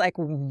it was just like,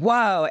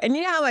 whoa. And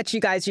you know how much you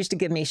guys used to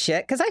give me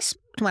shit? Because I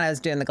smoked when I was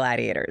doing the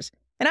gladiators.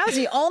 And I was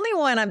the only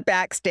one on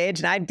backstage,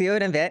 and I'd do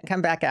an event,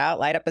 come back out,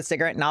 light up a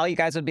cigarette, and all you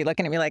guys would be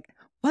looking at me like,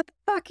 what the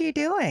fuck are you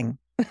doing?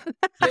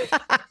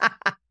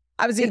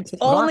 I was the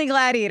only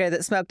gladiator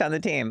that smoked on the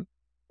team.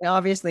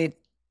 Obviously, it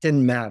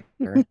didn't matter.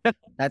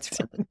 That's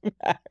fine.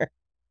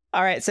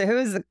 All right. So who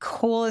is the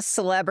coolest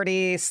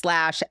celebrity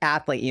 /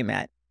 athlete you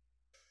met?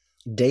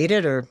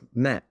 Dated or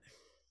met?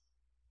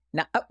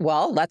 No,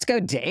 well, let's go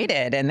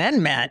dated and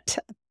then met.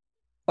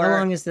 How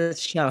long is this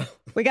show?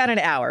 We got an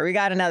hour. We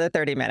got another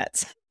 30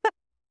 minutes.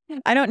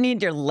 I don't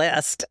need your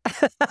list.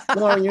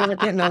 Lori, you're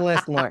getting a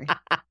list, Lori.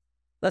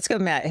 Let's go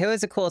met. Who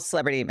is the coolest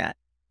celebrity you met?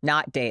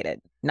 Not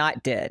dated.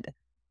 Not did.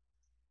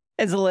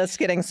 Is the list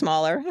getting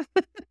smaller?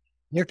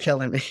 You're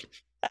killing me.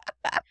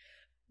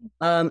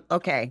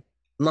 Okay.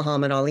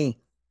 Muhammad Ali.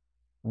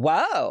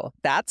 Whoa,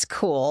 that's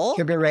cool.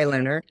 Sugar Ray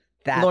Leonard.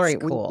 That's Lori,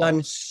 cool. We've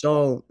done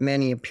so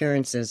many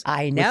appearances.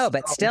 I know,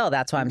 but still,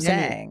 that's what I'm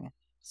saying.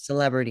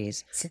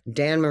 Celebrities.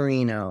 Dan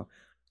Marino.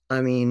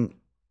 I mean,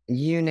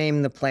 you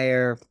name the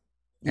player.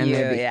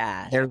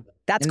 Yeah.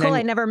 That's cool.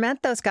 I never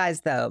met those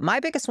guys, though. My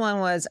biggest one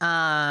was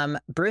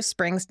Bruce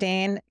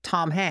Springsteen,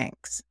 Tom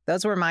Hanks.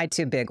 Those were my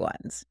two big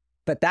ones.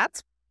 But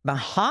that's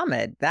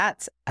Muhammad.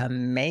 That's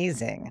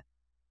amazing.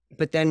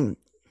 But then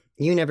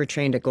you never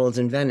trained at Golds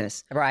in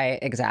Venice. Right,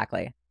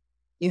 exactly.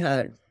 You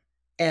had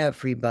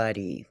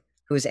everybody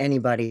who was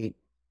anybody,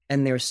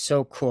 and they were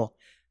so cool.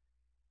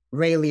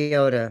 Ray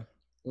Liotta,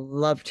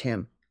 loved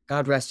him.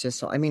 God rest his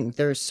soul. I mean,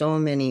 there's so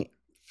many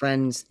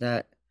friends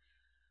that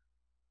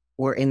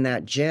were in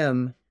that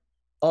gym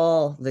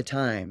all the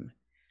time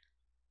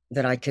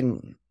that I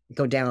can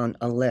go down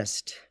a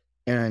list,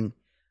 and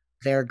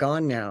they're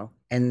gone now.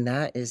 And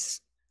that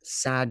is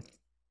sad.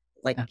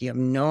 Like, you have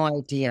no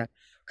idea,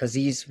 because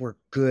these were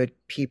good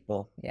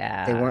people.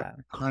 Yeah. They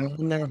weren't hung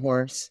on their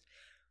horse.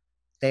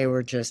 They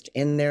were just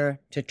in there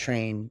to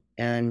train.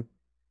 And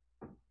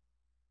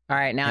all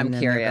right, now I'm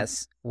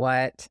curious.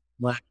 What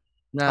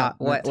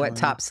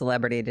top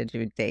celebrity did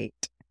you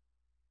date?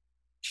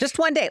 Just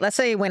one date. Let's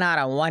say you went out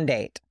on one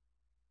date.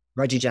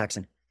 Reggie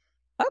Jackson.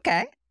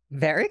 Okay.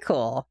 Very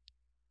cool.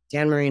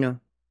 Dan Marino.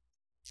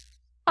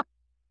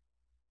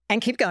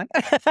 And keep going.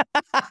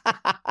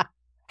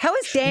 How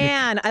is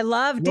Dan? I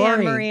love Dan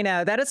Lori.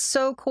 Marino. That is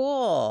so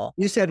cool.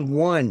 You said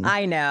one.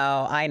 I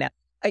know.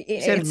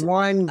 You said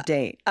one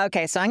date.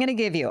 Okay, so I'm going to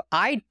give you.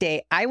 I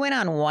went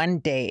on one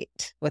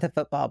date with a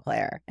football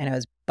player, and it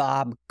was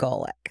Bob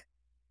Golick.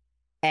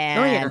 And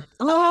Oh yeah.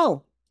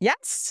 Oh.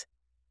 yes,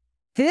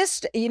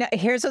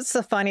 here's what's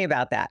so funny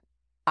about that.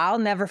 I'll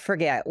never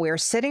forget. We were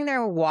sitting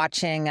there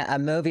watching a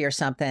movie or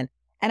something,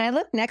 and I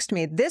looked next to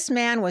me. This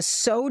man was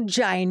so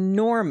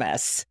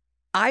ginormous.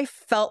 I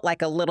felt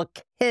like a little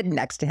kid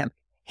next to him.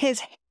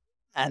 His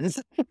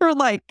hands were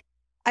like,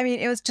 I mean,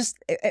 it was just,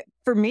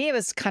 for me, it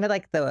was kind of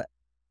like the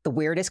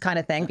weirdest kind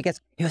of thing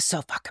because he was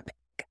so fucking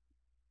big.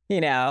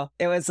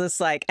 It was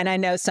just like, and I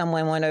know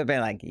someone would have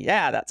been like,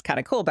 yeah, that's kind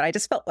of cool. But I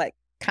just felt like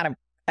kind of,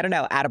 I don't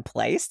know, out of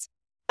place.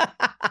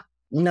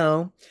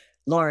 No,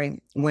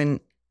 Lori, when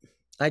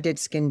I did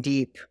Skin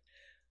Deep,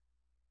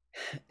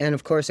 and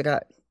of course I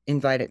got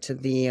invited to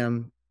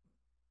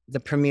the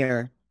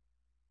premiere,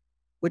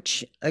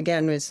 which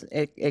again was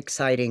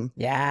exciting.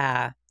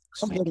 Yeah.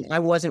 I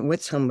wasn't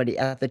with somebody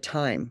at the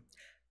time,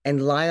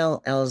 and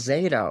Lyle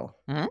Alzado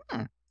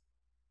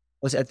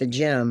was at the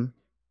gym,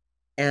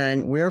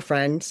 and we were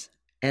friends.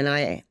 And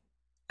I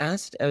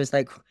was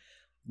like,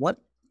 "What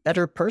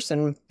better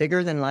person,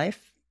 bigger than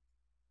life?"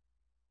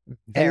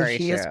 Very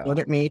and he true.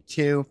 escorted me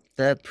to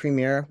the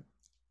premiere.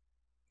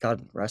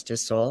 God rest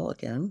his soul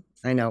again.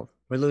 I know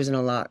we're losing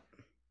a lot.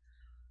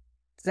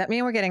 Does that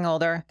mean we're getting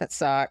older? That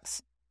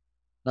sucks.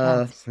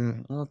 I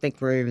don't think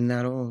we're even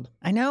that old.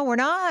 I know we're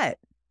not.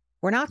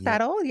 We're not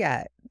that old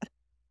yet.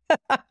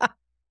 All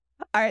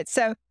right.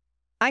 So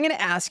I'm going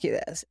to ask you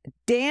this.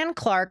 Dan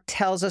Clark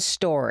tells a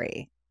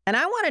story, and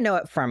I want to know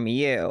it from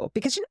you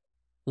because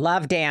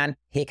love Dan.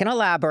 He can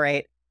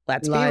elaborate.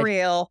 Let's be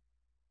real.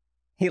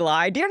 He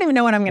lied. You don't even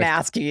know what I'm going to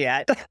ask you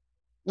yet.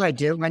 I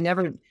do. I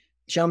never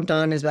jumped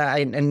on his back.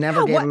 I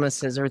never gave him a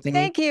scissor thing.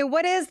 Thank you.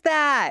 What is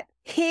that?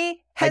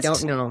 I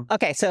don't know.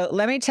 Okay. So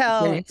let me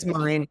tell. It's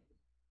mine.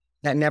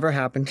 That never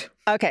happened.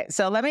 Okay,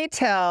 so let me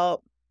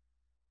tell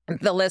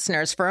the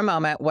listeners for a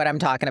moment what I'm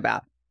talking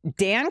about.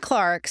 Dan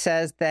Clark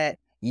says that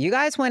you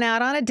guys went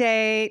out on a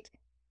date.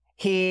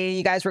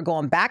 You guys were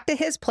going back to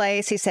his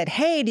place. He said,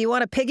 "Hey, do you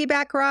want a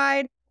piggyback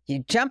ride?"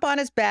 You jump on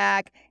his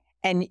back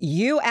and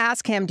you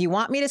ask him, "Do you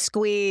want me to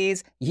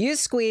squeeze?" You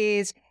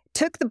squeezed,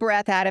 took the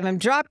breath out of him,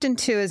 dropped him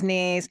to his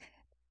knees,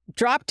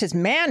 dropped his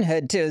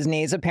manhood to his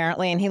knees,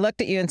 apparently, and he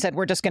looked at you and said,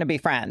 "We're just going to be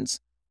friends."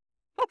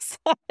 I was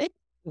like,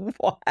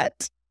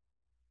 what?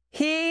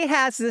 He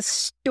has this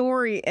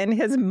story in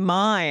his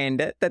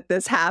mind that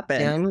this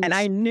happened. And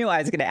I knew I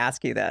was going to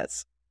ask you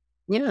this.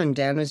 Yeah, and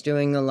Dan was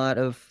doing a lot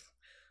of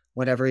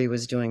whatever he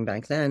was doing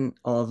back then,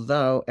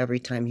 although every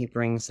time he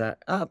brings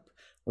that up,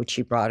 which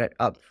he brought it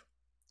up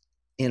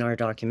in our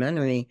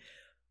documentary,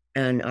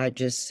 and I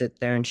just sit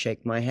there and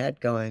shake my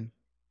head going,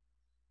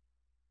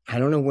 I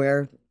don't know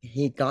where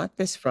he got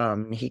this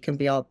from. He can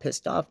be all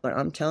pissed off, but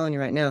I'm telling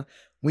you right now,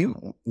 we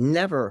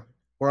never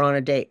were on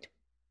a date.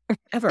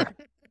 Ever.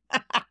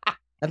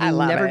 I've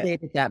never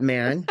dated that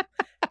man.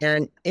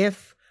 And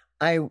if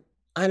I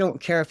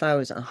don't care if I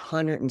was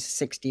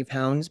 160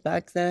 pounds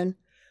back then,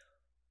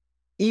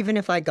 even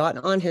if I got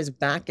on his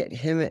back at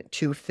him at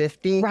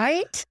 250,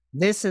 right?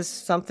 This is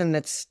something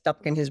that's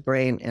stuck in his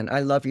brain. And I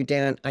love you,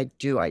 Dan. I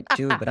do,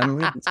 but I'm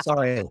really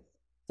sorry.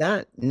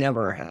 That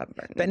never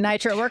happened. But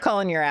Nitro, we're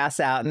calling your ass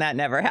out, and that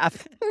never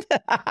happened.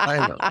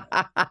 I know.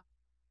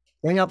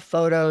 Bring up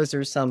photos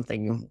or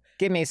something.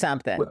 Give me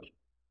something.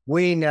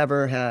 We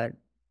never had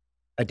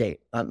a date.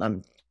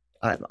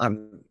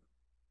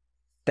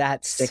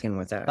 That's sticking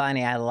with that.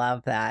 Funny. I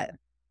love that.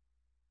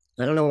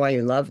 I don't know why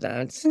you love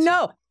that.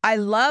 No, I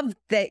love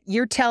that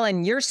you're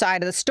telling your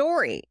side of the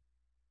story.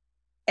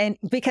 And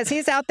because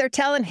he's out there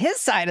telling his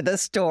side of the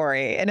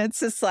story. And it's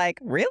just like,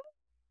 really?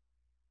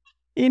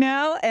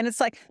 And it's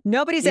like,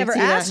 nobody's ever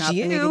asked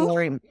you.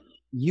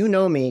 You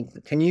know me.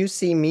 Can you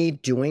see me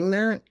doing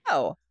that?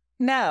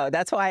 No,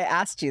 that's why I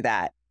asked you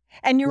that.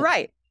 And you're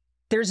right.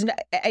 There's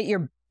at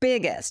your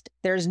biggest,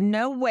 there's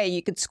no way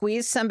you could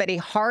squeeze somebody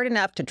hard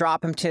enough to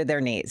drop them to their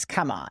knees.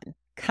 Come on.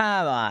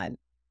 All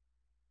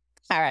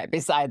right.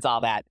 Besides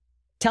all that,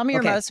 tell me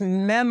your most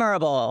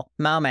memorable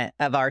moment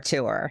of our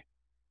tour.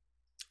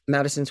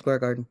 Madison Square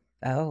Garden.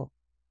 Oh,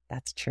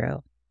 that's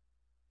true.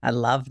 I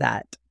love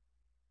that.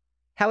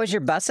 How was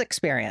your bus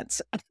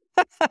experience?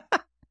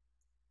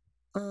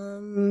 I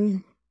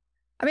mean,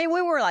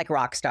 we were like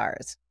rock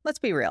stars. Let's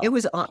be real. It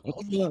was,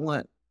 you know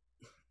what?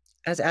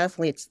 As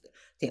athletes,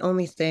 the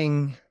only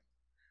thing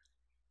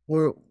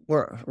we're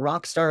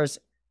rock stars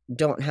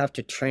don't have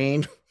to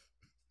train.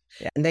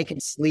 Yeah. And they can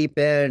sleep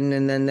in,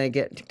 and then they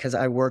get, because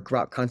I work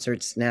rock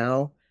concerts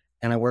now,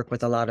 and I work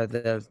with a lot of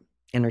the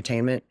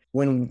entertainment.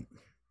 When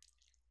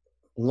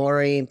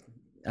Lori,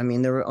 I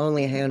mean, there were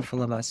only a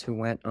handful of us who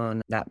went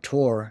on that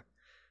tour,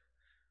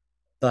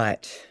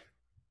 but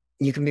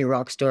you can be a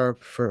rock star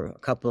for a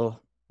couple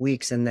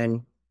weeks, and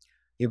then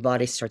your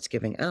body starts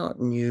giving out,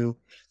 and you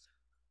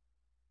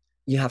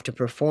have to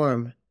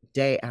perform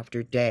day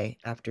after day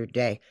after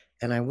day.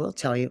 And I will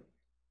tell you,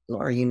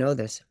 Laura, you know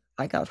this.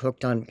 I got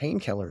hooked on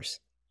painkillers.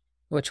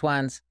 Which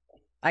ones?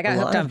 I got A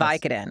hooked lot on of us.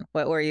 Vicodin.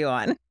 What were you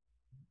on?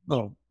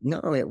 Oh,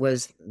 no, it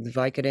was the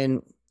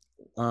Vicodin.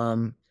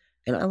 And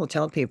I will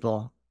tell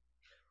people,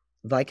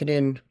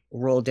 Vicodin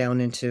rolled down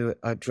into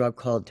a drug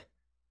called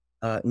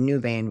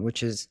Nubane,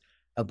 which is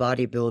a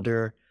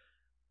bodybuilder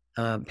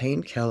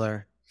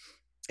painkiller.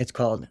 It's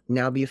called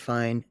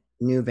Nalbuphine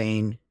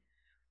Nubane.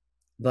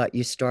 But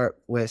you start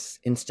with,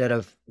 instead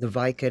of the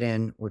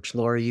Vicodin, which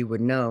Laura, you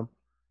would know,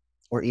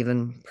 or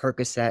even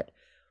Percocet,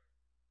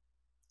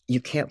 you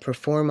can't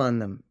perform on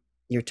them.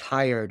 You're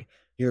tired,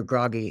 you're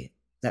groggy.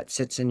 That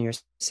sits in your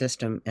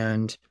system.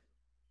 And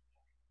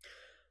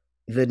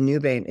the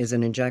Nubane is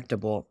an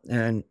injectable,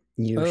 and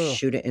you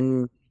shoot it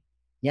in.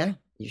 Yeah,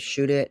 you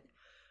shoot it.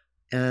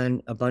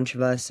 And a bunch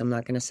of us, I'm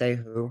not going to say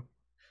who,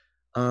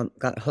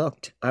 got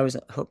hooked. I was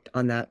hooked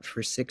on that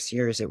for 6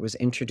 years. It was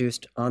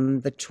introduced on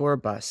the tour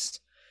bus.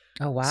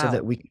 Oh, wow. So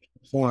that we could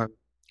perform.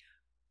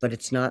 But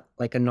it's not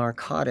like a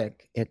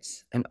narcotic.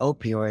 It's an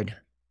opioid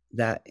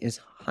that is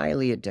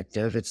highly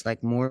addictive. It's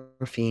like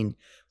morphine,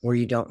 where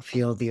you don't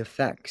feel the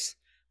effects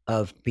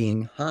of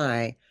being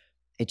high.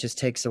 It just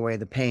takes away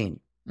the pain.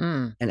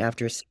 And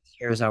after 6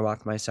 years, I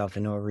walked myself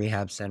into a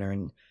rehab center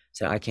and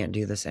said, I can't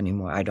do this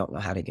anymore. I don't know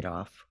how to get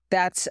off.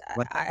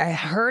 I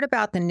heard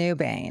about the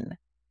Nubane.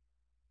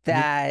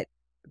 But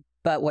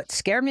what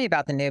scared me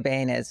about the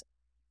Nubane is,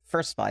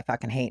 first of all, I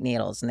fucking hate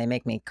needles and they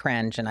make me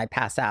cringe and I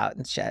pass out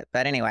and shit.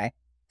 But anyway,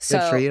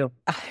 good for you.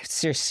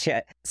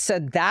 Shit. So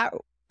that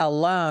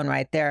alone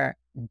right there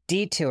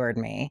detoured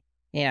me.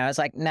 You know, I was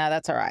like, no,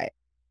 that's all right.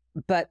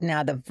 But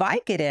now the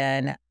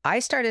Vicodin, I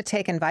started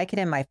taking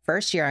Vicodin my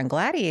first year on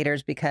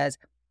Gladiators because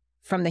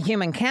from the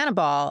human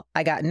cannibal,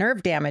 I got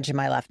nerve damage in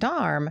my left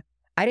arm.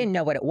 I didn't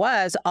know what it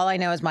was. All I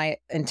know is my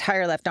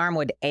entire left arm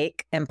would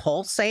ache and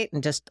pulsate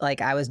and just like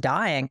I was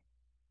dying.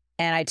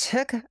 And I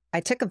took a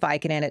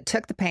Vicodin. It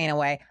took the pain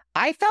away.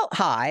 I felt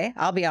high.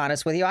 I'll be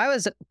honest with you. I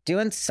was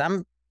doing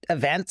some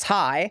events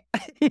high,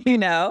 you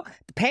know,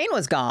 the pain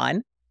was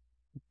gone.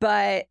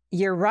 But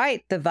you're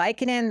right. The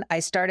Vicodin, I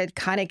started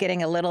kind of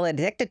getting a little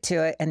addicted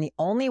to it. And the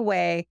only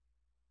way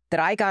that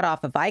I got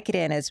off of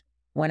Vicodin is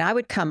when I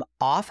would come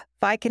off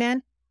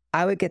Vicodin,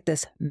 I would get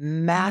this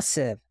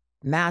massive,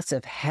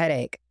 massive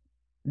headache.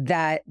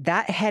 That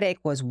headache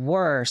was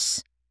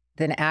worse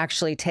than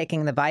actually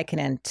taking the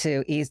Vicodin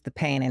to ease the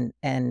pain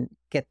and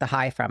get the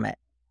high from it.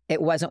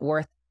 It wasn't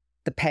worth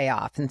the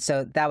payoff. And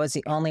so that was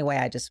the only way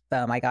I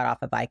got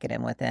off of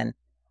Vicodin within,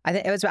 I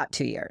think it was about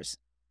 2 years.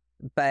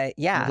 But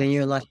yeah. Then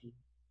you're lucky.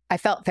 I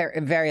felt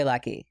very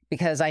lucky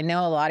because I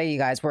know a lot of you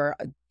guys were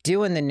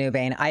doing the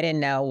Nubane. I didn't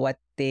know what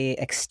the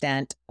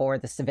extent or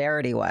the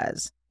severity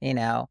was, you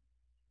know.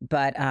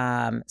 But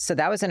so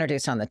that was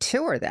introduced on the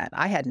tour then.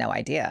 I had no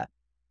idea.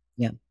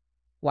 Yeah.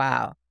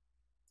 Wow.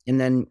 And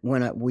then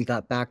when we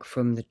got back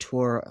from the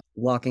tour,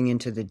 walking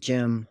into the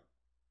gym,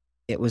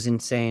 it was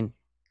insane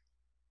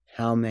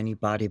how many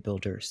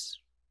bodybuilders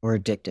were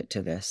addicted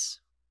to this.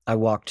 I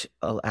walked,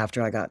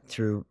 after I got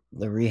through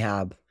the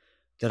rehab,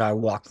 that I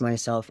walked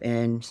myself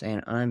in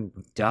saying,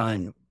 I'm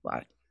done.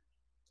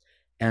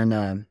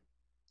 And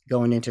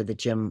going into the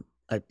gym,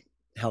 I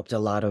helped a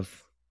lot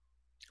of.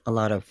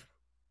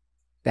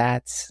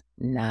 That's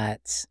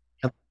nuts.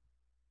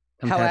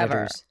 Competitors.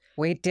 However,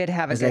 we did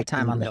have a good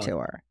time on the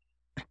tour.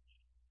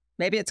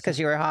 Maybe it's because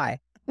you were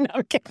high. No,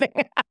 I'm kidding.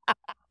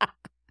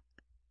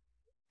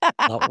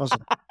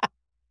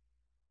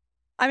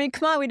 I mean,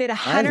 come on, we did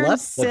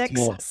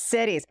 106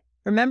 cities.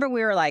 Remember,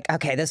 we were like,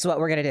 okay, this is what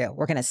we're going to do.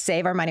 We're going to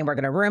save our money. We're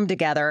going to room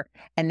together.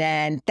 And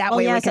then that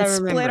way we can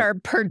split our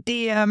per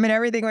diem and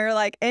everything. We were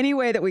like, any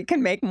way that we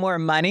can make more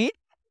money.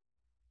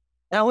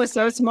 That was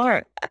so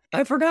smart.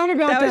 I forgot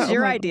about that. That was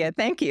your idea.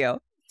 Thank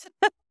you.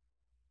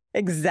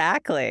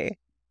 Exactly.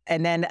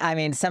 And then, I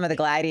mean, some of the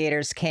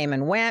gladiators came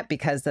and went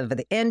because of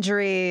the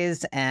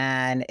injuries,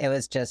 and it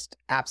was just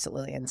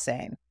absolutely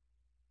insane.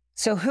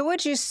 So who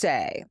would you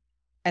say,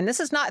 and this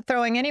is not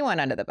throwing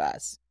anyone under the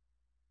bus,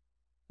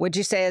 would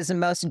you say is the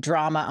most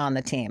drama on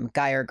the team,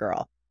 guy or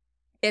girl?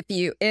 If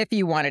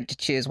you wanted to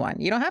choose one.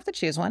 You don't have to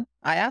choose one.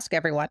 I ask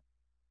everyone.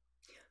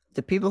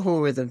 The people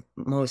who were the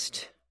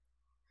most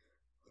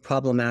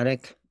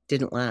problematic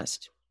didn't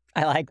last.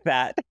 I like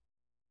that.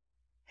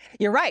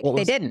 You're right.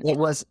 They didn't. It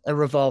was a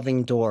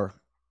revolving door.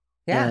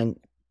 Yeah. And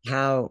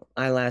how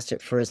I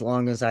lasted for as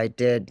long as I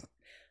did,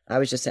 I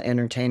was just an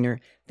entertainer.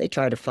 They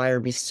tried to fire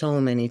me so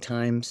many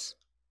times,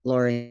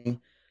 Lori,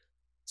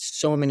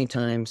 so many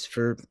times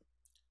for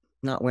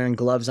not wearing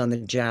gloves on the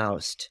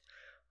joust.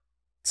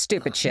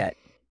 Stupid shit.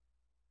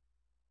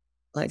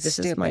 Like, this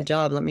is my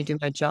job. Let me do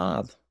my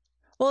job.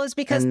 Well, it's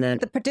because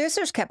the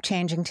producers kept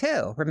changing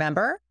too,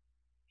 remember?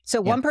 So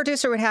one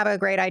producer would have a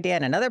great idea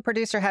and another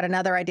producer had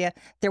another idea.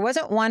 There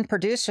wasn't one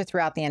producer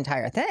throughout the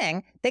entire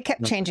thing. They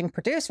kept changing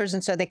producers,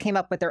 and so they came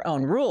up with their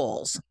own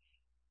rules,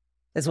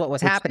 is what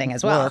was happening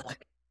as well.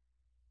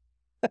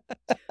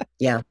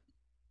 Yeah.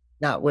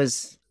 That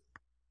was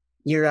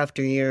year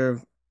after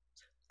year.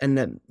 And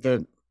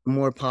the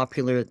more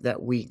popular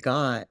that we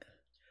got,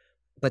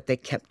 but they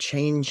kept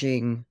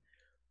changing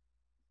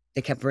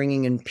they kept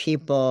bringing in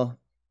people.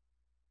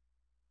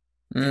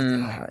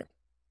 Mm.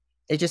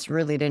 They just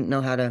really didn't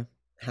know how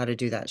to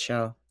do that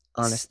show,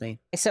 honestly.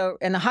 So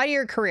in the height of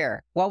your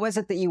career, what was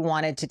it that you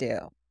wanted to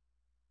do?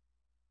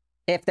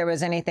 If there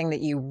was anything that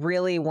you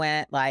really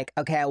went like,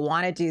 okay, I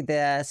want to do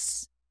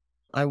this.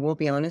 I will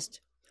be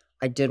honest,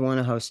 I did want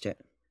to host it.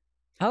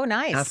 Oh,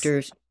 nice.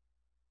 After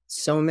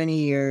so many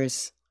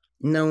years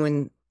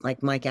knowing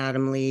like Mike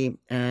Adamle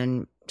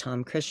and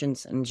Tom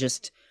Christensen,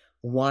 just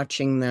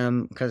watching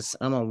them, because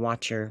I'm a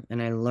watcher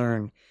and I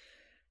learn,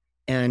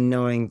 and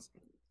knowing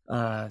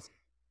our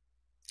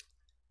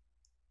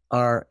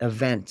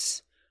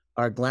events,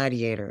 our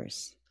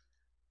gladiators,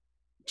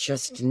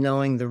 just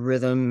knowing the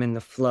rhythm and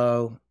the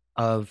flow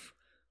of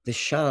the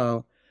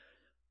show.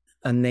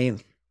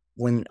 And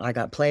when I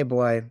got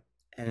Playboy,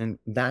 and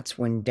that's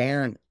when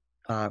Dan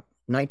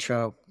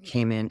Nitro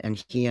came in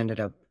and he ended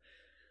up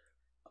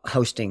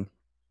hosting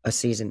a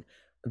season.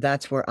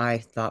 That's where I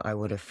thought I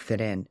would have fit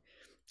in.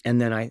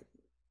 And then I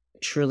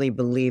truly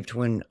believed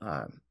when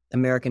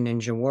American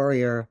Ninja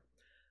Warrior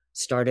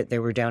started, they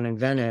were down in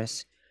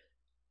Venice,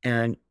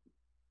 and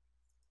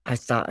I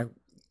thought I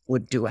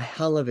would do a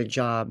hell of a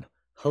job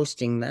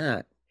hosting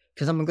that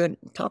because I'm a good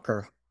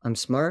talker. I'm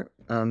smart,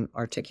 I'm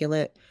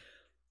articulate,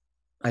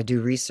 I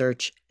do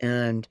research,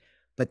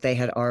 but they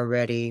had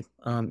already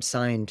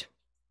signed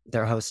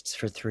their hosts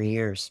for 3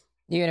 years.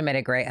 You would have made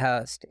a great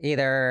host,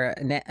 either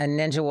a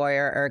Ninja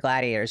Warrior or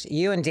Gladiators.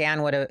 You and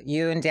Dan would have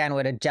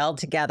gelled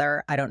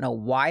together. I don't know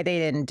why they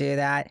didn't do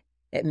that.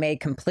 It made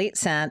complete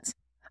sense.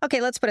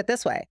 Okay, let's put it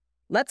this way.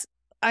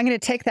 I'm going to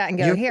take that and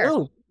go here.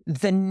 Do.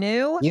 The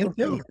new You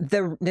do.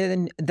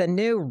 the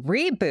new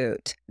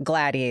reboot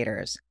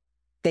Gladiators.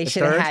 They The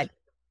should have third?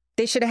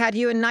 had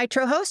you and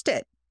Nitro host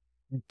it.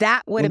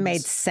 That would have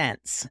made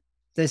sense.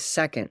 The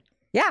second.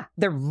 Yeah,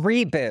 the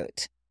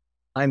reboot.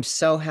 I'm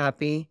so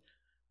happy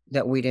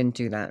that we didn't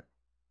do that.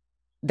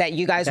 That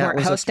you guys That weren't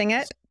was hosting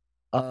it?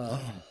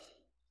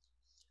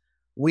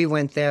 We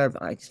went there.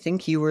 I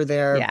think you were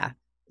there. Yeah.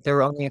 There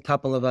were only a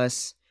couple of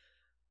us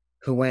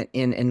who went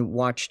in and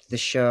watched the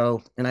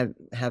show. And I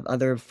have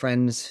other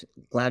friends,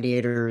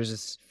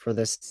 gladiators, for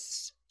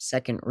this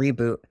second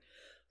reboot,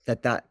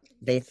 that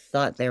they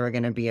thought they were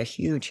going to be a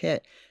huge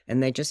hit.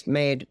 And they just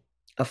made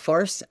a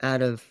farce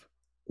out of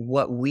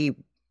what we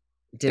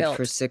did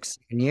for 6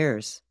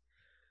 years.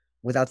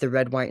 Without the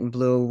red, white, and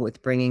blue,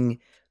 with bringing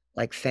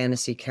like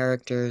fantasy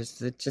characters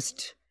that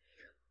just,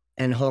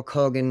 and Hulk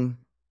Hogan,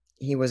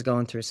 he was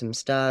going through some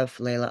stuff,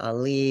 Layla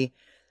Ali,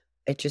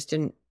 it just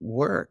didn't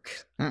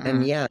work.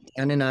 And yeah,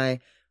 Dan and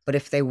I, but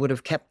if they would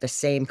have kept the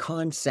same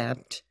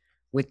concept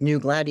with new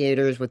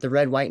gladiators with the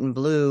red, white, and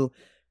blue,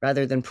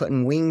 rather than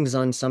putting wings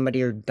on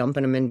somebody or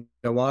dumping them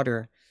into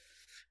water.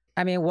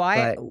 I mean,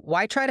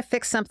 why try to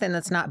fix something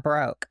that's not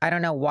broke? I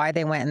don't know why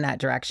they went in that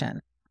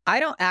direction. I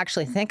don't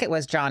actually think it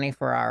was Johnny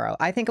Ferraro.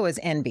 I think it was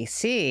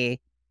NBC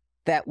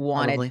that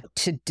wanted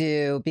to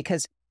do,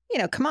 because,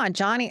 come on,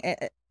 Johnny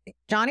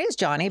is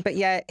Johnny, but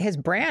yet his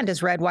brand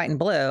is red, white, and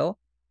blue.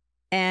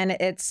 And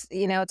it's,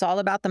 it's all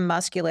about the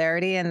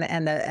muscularity and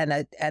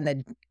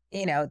the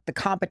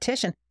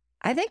competition.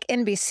 I think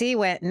NBC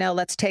went, no,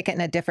 let's take it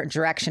in a different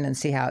direction and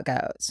see how it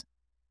goes.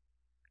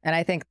 And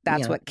I think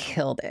that's what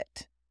killed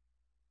it.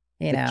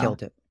 It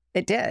killed it.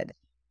 It did.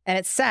 And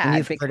it's sad. And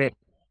you've heard it.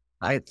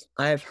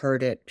 I've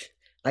heard it.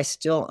 I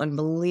still,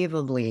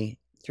 unbelievably,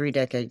 3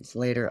 decades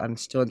later, I'm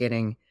still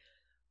getting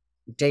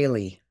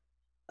daily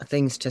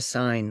things to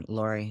sign,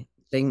 Lori.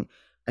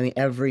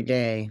 Every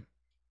day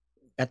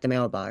at the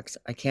mailbox.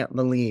 I can't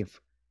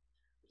believe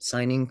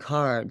signing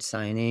cards,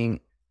 signing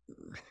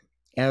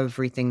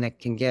everything that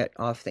can get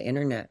off the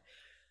internet.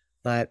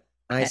 But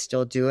I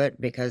still do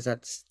it because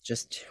that's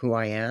just who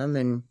I am,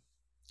 and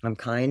I'm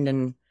kind,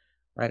 and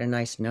write a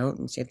nice note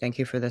and say thank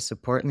you for the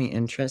support and the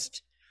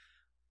interest.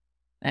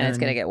 And it's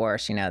going to get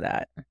worse, you know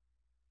that.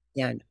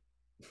 Yeah.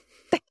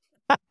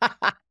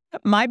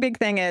 My big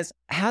thing is,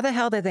 how the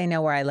hell did they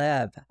know where I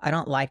live? I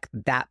don't like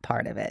that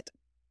part of it.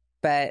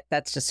 But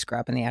that's just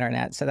scrubbing the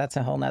internet, so that's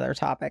a whole nother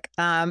topic.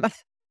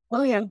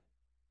 Oh yeah.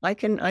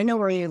 I know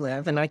where you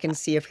live, and I can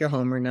see if you're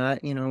home or not.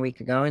 We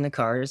could go in the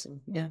cars.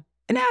 Yeah.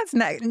 No, it's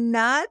not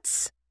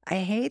nuts. I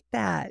hate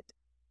that.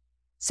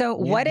 So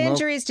what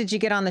injuries did you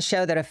get on the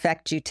show that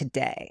affect you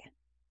today?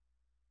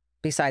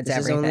 Besides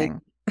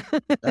everything.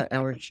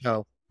 Our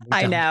show.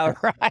 I know,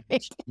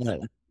 right?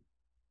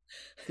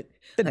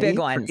 The big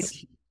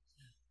ones.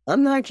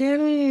 I'm not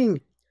kidding.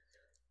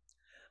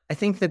 I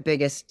think the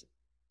biggest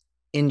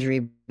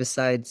injury,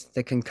 besides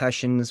the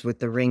concussions with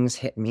the rings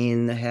hit me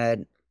in the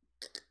head,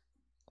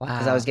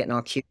 because I was getting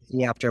all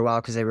cutesy after a while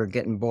because they were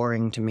getting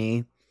boring to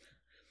me.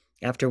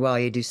 After a while,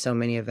 you do so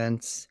many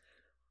events,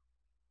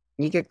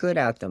 you get good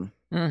at them,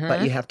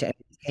 but you have to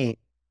entertain.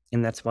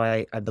 And that's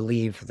why I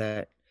believe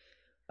that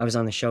I was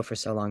on the show for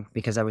so long,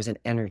 because I was an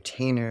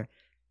entertainer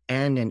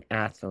and an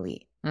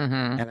athlete.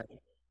 And I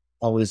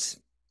always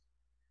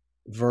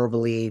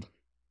verbally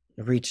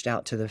reached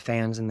out to the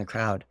fans in the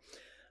crowd.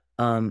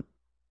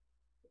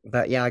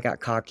 But yeah, I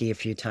got cocky a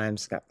few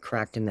times, got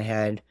cracked in the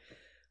head.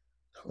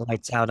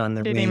 Lights out on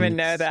the Didn't even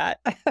know rings. that.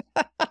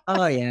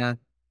 Oh yeah.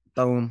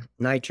 Boom.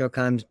 Nitro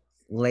comes,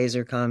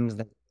 laser comes,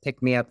 they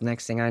pick me up.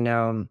 Next thing I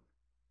know, I'm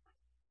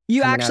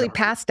You coming out actually of,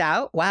 passed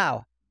out?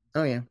 Wow.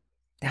 oh yeah.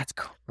 That's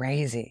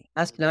crazy.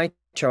 Ask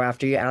Nitro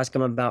after you ask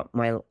him about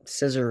my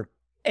scissor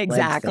leg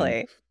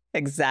thing.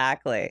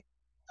 Exactly.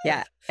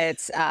 Yeah.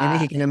 It's Maybe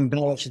he can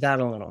embellish that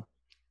a little.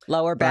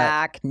 lower But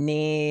back,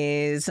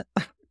 knees.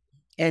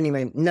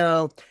 anyway,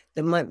 no,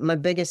 my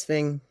biggest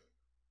thing,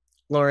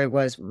 Lori,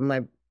 was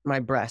my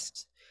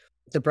breasts.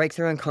 The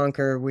breakthrough and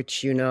conquer,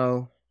 which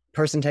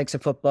person takes a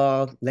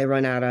football, they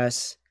run at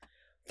us.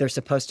 They're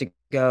supposed to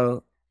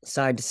go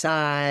side to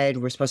side.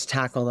 We're supposed to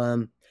tackle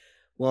them.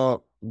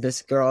 Well,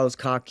 this girl is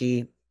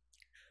cocky,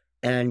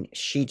 and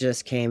she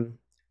just came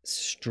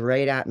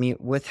straight at me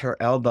with her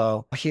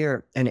elbow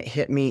here, and it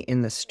hit me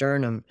in the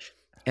sternum,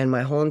 and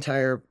my whole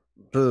entire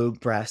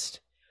breast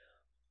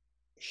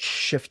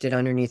shifted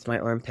underneath my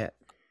armpit.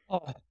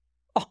 Oh,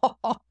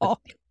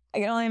 I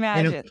can only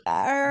imagine.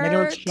 They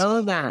don't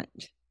show that.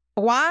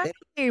 Why?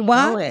 They don't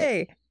show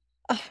it.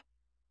 Why?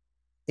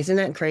 Isn't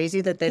that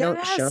crazy that they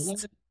don't show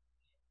Yes. that?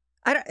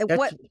 I don't. That's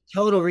What?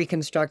 total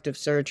reconstructive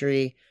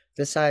surgery.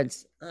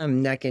 Besides,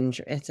 neck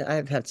injury.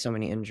 I've had so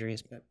many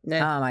injuries, but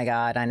nah, Oh my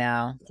God, I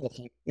know.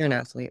 you're an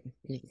athlete.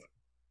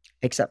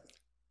 Except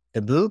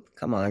the boob.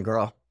 Come on,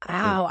 girl.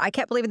 Wow, I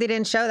can't believe they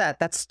didn't show that.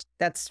 That's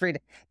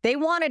they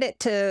wanted it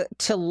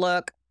to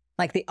look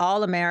like the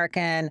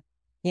all-American,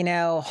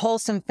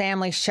 wholesome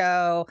family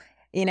show,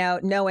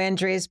 no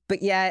injuries,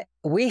 but yet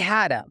we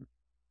had them.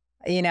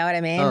 You know what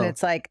I mean? Oh.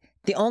 It's like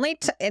the only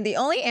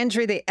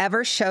injury they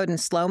ever showed in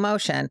slow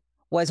motion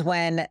was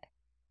when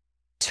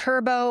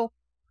Turbo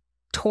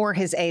tore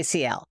his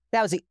ACL.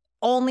 That was the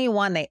only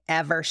one they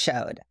ever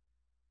showed.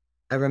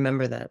 I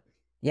remember that.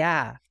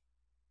 Yeah.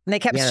 And they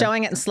kept Yeah.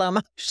 showing it in slow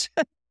motion.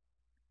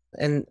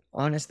 And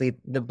honestly,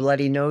 the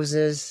bloody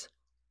noses.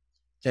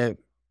 I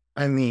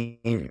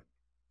mean,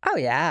 Oh,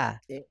 yeah.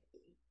 they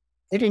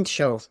didn't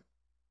show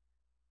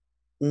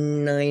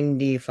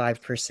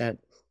 95%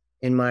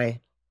 in my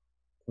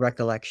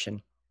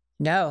recollection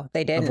No,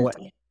 they of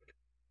didn't.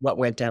 what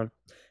went down.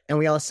 And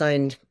we all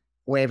signed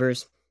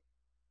waivers.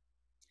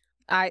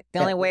 The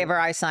only waiver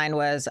I signed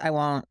was I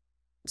won't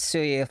sue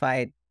you if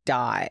I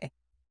die.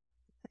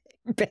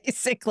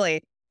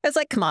 Basically, it's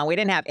like, come on, we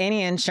didn't have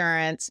any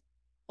insurance,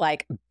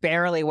 like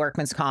barely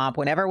workman's comp.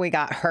 Whenever we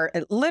got hurt,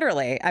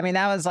 literally, I mean,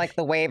 that was like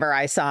the waiver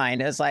I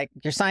signed. It was like,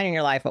 you're signing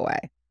your life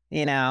away,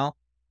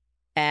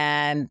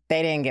 and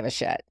they didn't give a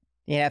shit.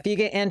 If you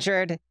get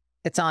injured,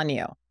 it's on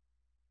you.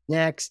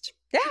 Next.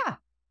 Yeah.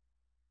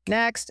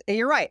 Next.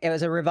 You're right. It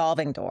was a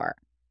revolving door.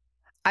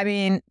 I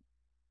mean,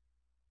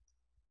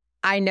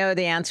 I know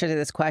the answer to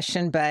this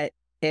question, but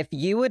if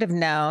you would have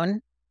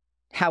known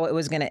how it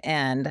was going to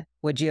end,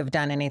 would you have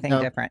done anything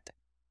different?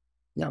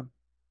 No.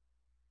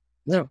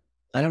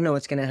 I don't know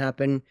what's going to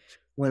happen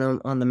when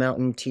I'm on the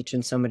mountain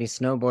teaching somebody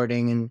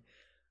snowboarding and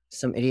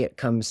some idiot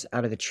comes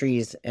out of the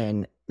trees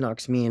and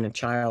knocks me and a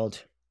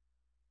child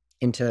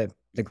into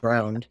the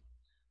ground.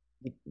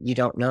 You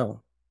don't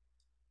know.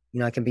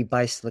 I can be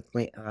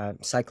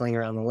cycling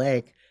around the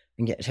lake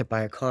and get hit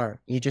by a car.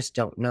 You just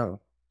don't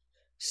know.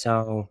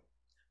 So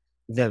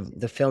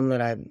the film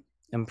that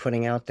I'm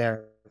putting out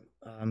there,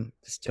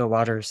 Still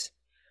Waters,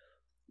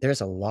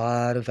 there's a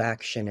lot of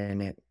action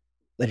in it,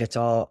 but it's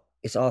all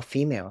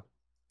female.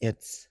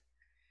 It's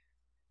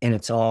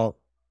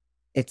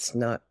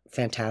not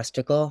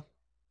fantastical.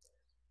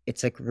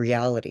 It's like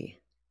reality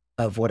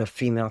of what a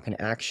female can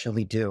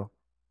actually do.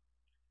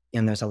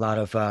 And there's a lot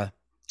of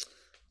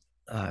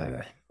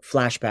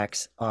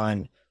flashbacks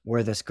on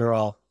where this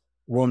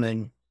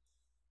woman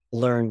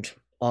learned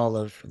all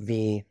of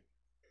the,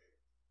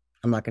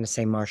 I'm not going to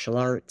say martial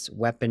arts,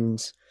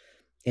 weapons.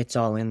 It's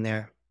all in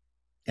there.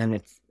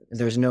 And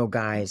there's no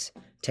guys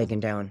taken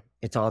down.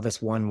 It's all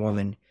this one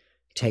woman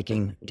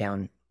taking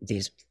down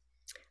these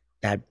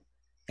bad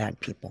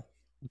people.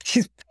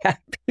 These bad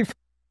people.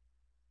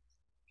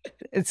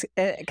 It's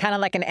kind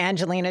of like an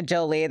Angelina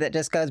Jolie that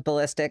just goes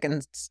ballistic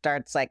and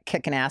starts like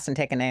kicking ass and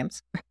taking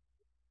names.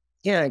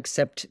 Yeah,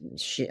 except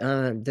she,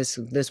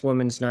 this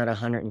woman's not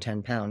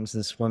 110 pounds.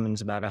 This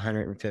woman's about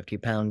 150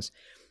 pounds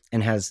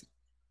and has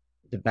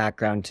the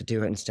background to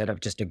do it instead of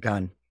just a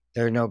gun.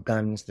 There are no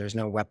guns. There's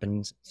no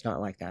weapons. It's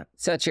not like that.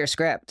 So it's your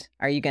script.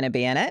 Are you going to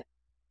be in it?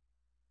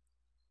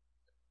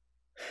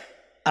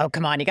 Oh,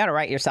 come on. You got to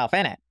write yourself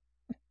in it.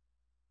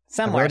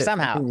 Somewhere,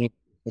 somehow.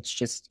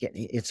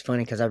 It's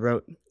funny because I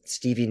wrote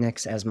Stevie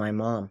Nicks as my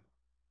mom.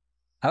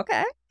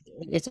 Okay.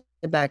 It's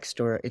a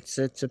backstory.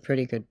 It's a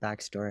pretty good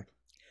backstory.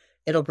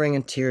 It'll bring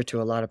a tear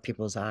to a lot of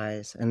people's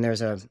eyes. And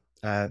there's a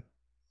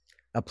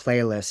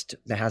playlist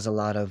that has a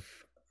lot of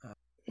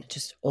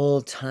just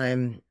old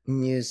time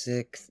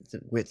music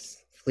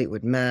with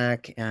Fleetwood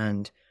Mac.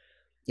 And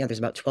yeah, there's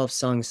about 12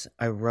 songs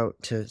I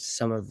wrote to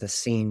some of the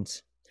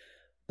scenes,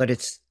 but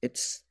it's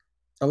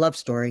a love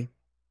story.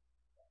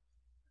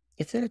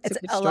 It's a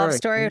love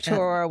story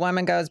where a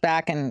woman goes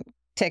back and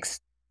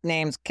takes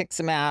names, kicks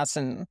some ass,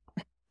 and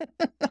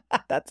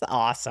that's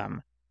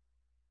awesome.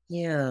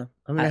 Yeah,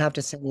 I'm Uh, gonna have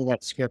to send you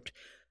that script.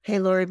 Hey,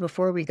 Lori,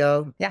 before we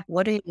go, yeah.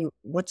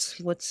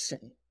 what's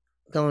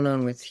going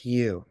on with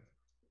you?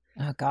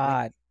 Oh,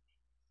 God.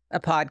 A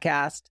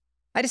podcast.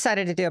 I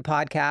decided to do a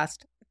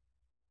podcast.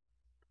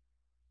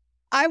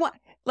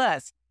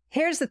 Liz,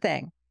 here's the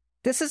thing.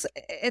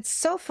 It's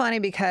so funny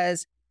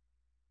because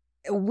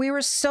we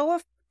were so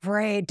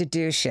afraid to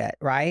do shit,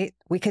 right?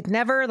 We could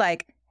never,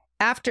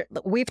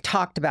 we've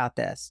talked about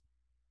this.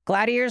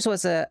 Gladiators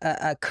was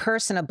a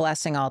curse and a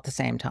blessing all at the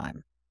same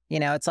time.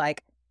 It's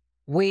like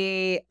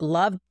we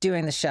loved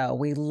doing the show.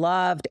 We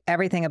loved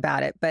everything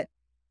about it. But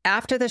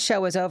after the show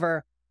was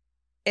over,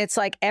 it's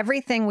like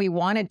everything we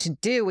wanted to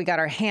do, we got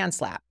our hand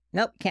slapped.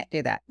 Nope, can't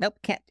do that. Nope,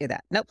 can't do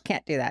that. Nope,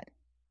 can't do that.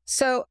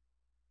 So,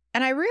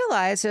 and I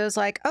realized it was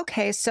like,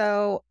 okay,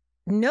 so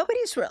all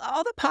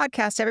the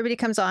podcasts, everybody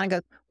comes on and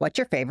goes, what's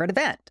your favorite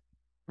event?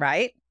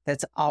 Right?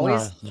 That's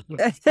always.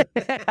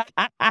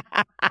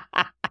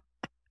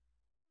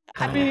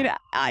 I mean,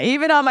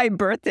 even on my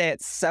birthday,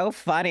 it's so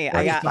funny.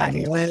 Find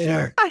me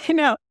later. I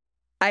know.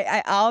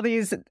 I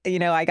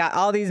got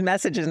all these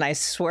messages, and I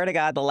swear to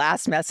God, the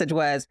last message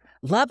was,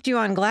 loved you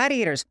on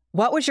Gladiators.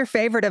 What was your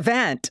favorite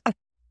event?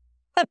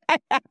 I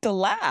had to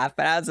laugh.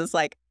 And I was just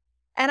like,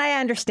 and I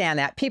understand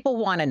that. People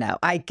want to know.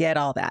 I get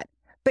all that.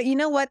 But you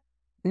know what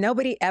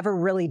nobody ever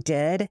really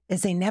did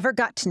is they never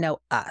got to know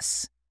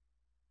us.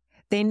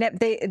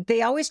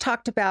 They always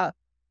talked about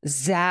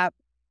Zap,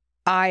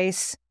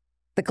 Ice,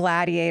 the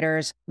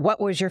Gladiators. What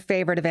was your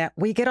favorite event?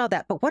 We get all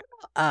that. But what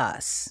about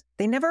us?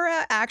 They never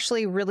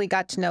actually really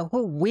got to know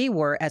who we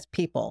were as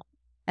people.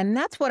 And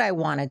that's what I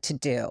wanted to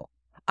do.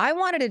 I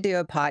wanted to do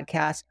a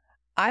podcast.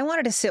 I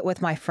wanted to sit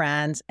with my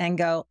friends and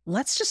go,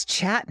 let's just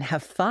chat and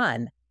have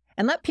fun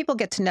and let people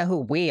get to know who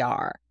we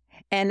are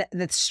and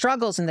the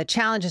struggles and the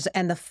challenges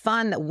and the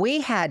fun that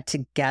we had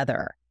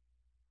together.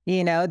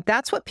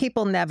 That's what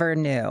people never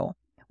knew.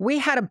 We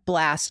had a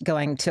blast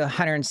going to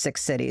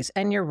 106 cities.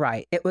 And you're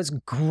right. It was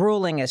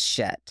grueling as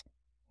shit,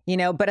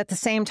 but at the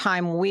same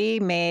time, we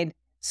made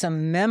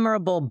some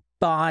memorable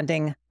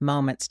bonding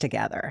moments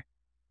together.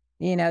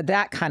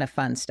 That kind of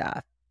fun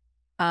stuff.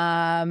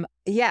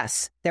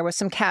 Yes, there was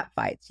some cat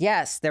fights.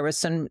 Yes, there was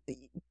some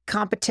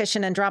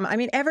competition and drama. I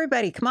mean,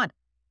 everybody, come on.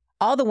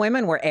 All the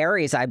women were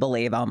Aries, I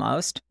believe,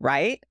 almost,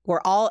 right?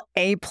 We're all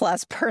A+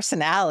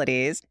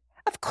 personalities.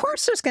 Of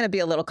course, there's going to be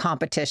a little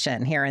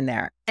competition here and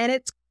there. And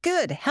it's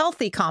good,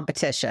 healthy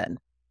competition,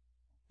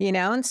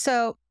 And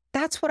so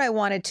that's what I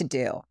wanted to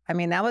do. I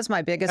mean, that was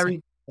my biggest.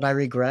 What I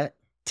regret.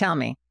 Tell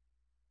me.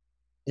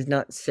 Is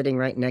not sitting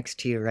right next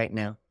to you right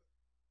now.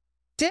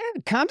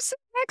 Dude, come sit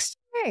next to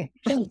me.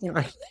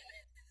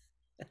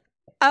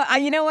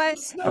 You know what?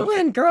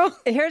 Snowing, girl.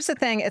 Here's the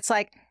thing. It's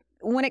like,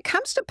 when it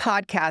comes to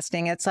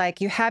podcasting, it's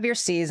like you have your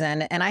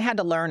season. And I had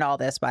to learn all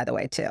this, by the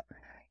way, too.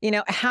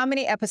 How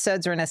many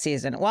episodes are in a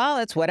season? Well,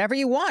 it's whatever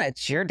you want.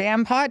 It's your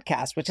damn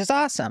podcast, which is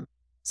awesome.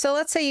 So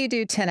let's say you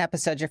do 10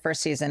 episodes your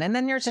first season, and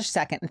then there's your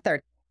second and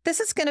third. This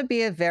is going to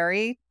be a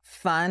very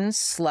fun,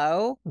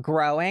 slow,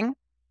 growing.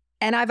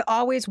 And I've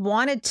always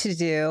wanted to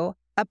do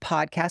a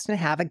podcast and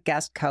have a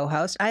guest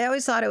co-host. I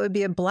always thought it would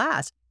be a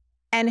blast.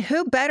 And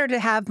who better to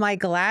have my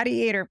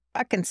Gladiator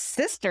fucking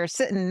sister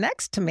sitting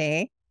next to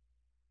me?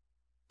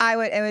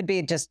 It would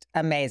be just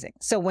amazing.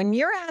 So when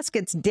your ass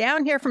gets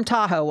down here from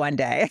Tahoe one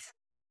day,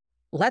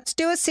 let's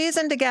do a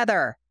season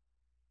together.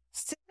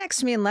 Sit next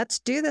to me and let's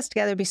do this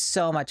together. It'd be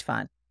so much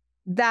fun.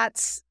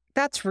 That's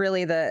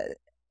really the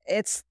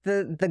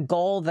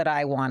goal that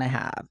I want to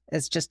have,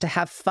 is just to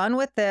have fun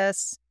with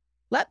this.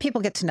 Let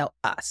people get to know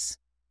us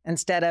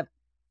instead of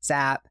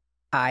Zap,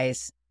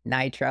 Ice,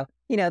 Nitro.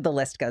 The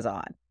list goes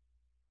on.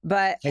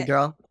 But hey,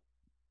 girl,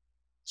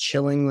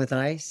 chilling with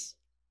Ice.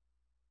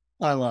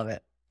 I love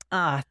it.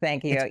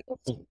 Thank you.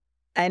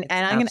 And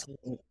It's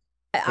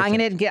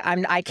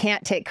I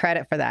can't take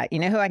credit for that. You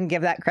know who I can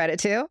give that credit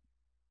to?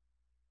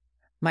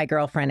 My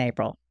girlfriend,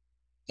 April.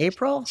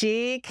 April?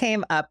 She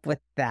came up with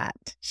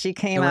that. She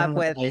came up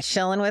with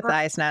Chilling with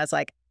Ice. And I was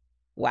like,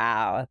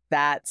 wow,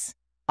 that's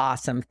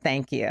awesome.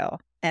 Thank you.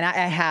 And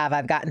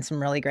I've gotten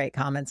some really great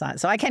comments on it.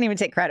 So I can't even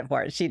take credit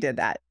for it. She did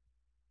that,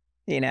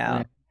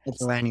 Anyway.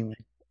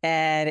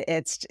 And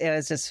it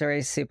was just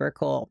very super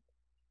cool.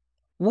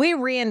 We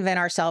reinvent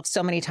ourselves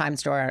so many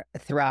times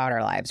throughout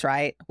our lives,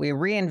 right? We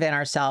reinvent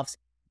ourselves,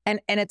 and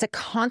it's a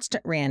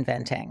constant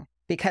reinventing,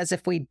 because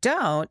if we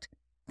don't,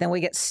 then we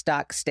get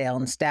stuck, stale,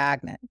 and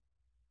stagnant.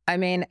 I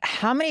mean,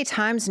 how many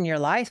times in your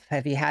life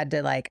have you had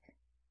to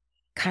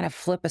kind of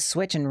flip a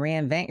switch and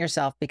reinvent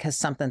yourself because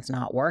something's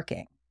not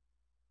working?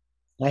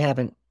 I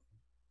haven't.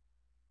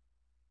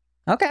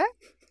 Okay.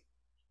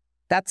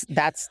 That's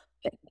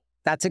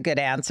a good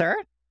answer.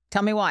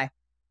 Tell me why.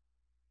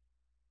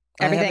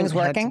 Everything's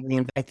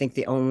working? I think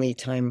the only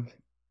time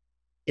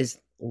is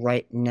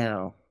right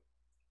now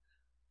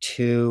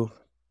to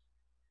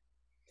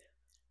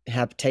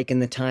have taken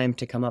the time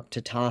to come up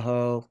to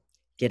Tahoe,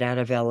 get out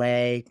of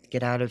LA,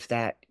 get out of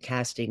that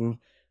casting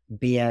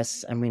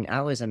BS. I mean,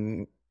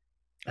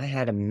 I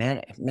had a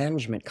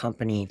management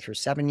company for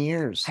 7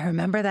 years. I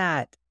remember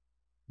that.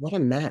 What a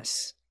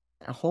mess.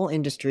 The whole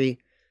industry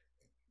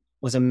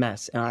was a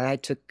mess. And I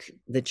took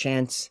the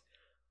chance,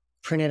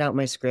 printed out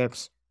my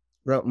scripts,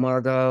 wrote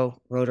Margot,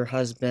 wrote her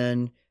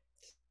husband,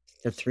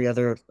 the 3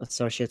 other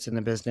associates in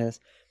the business,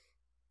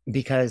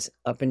 because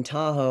up in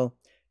Tahoe,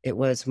 it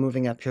was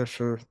moving up here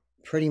for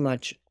pretty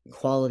much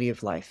quality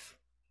of life.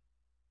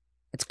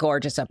 It's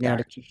gorgeous up Now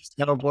there. to keep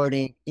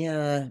snowboarding,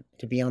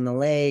 to be on the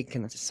lake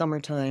in the summer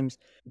times,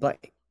 but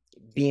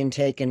being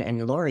taken,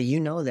 and Lori, you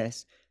know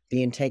this,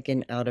 being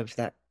taken out of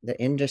the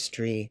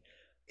industry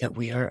that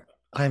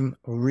I'm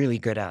really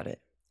good at it.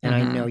 And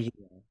I know you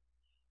are.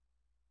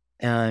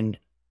 And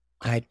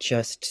I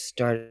just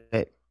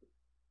started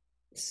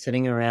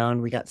sitting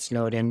around. We got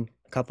snowed in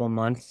a couple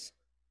months.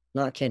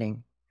 Not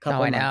kidding.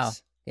 Couple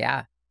months. Know.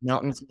 Yeah.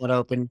 Mountains not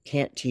open,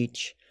 can't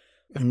teach,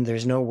 and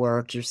there's no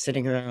work. You're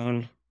sitting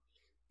around.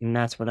 And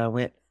that's when I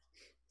went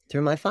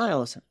through my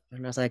files.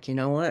 And I was like, you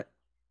know what?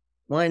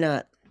 Why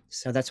not?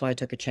 So that's why I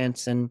took a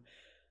chance, and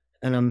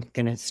I'm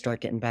going to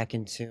start getting back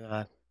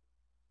into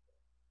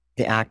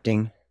the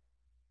acting.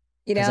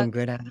 Because I'm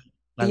good at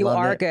it. You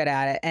are good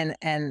at it.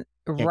 And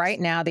right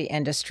now the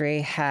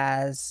industry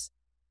has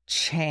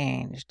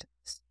changed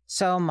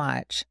so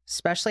much,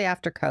 especially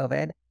after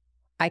COVID.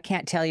 I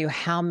can't tell you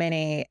how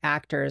many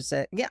actors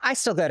I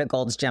still go to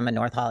Gold's Gym in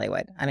North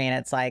Hollywood. I mean,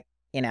 it's like,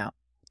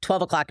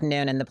 12 o'clock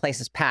noon and the place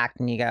is packed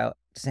and you go,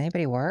 does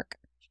anybody work?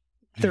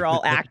 They're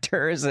all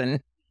actors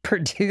and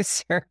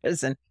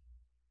producers.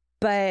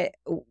 But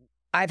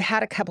I've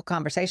had a couple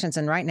conversations,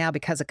 and right now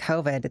because of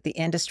COVID, the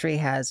industry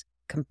has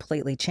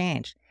completely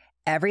changed.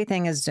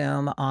 Everything is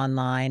Zoom,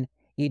 online.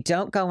 You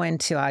don't go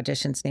into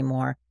auditions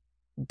anymore.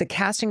 The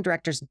casting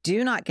directors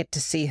do not get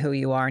to see who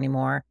you are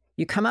anymore.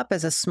 You come up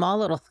as a small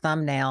little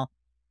thumbnail.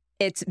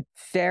 It's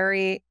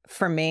very,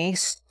 for me,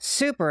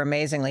 super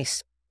amazingly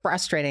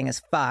frustrating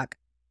as fuck,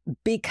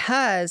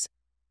 because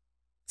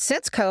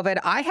since COVID,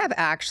 I have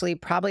actually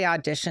probably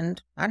auditioned,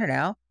 I don't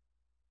know,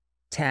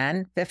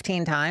 10,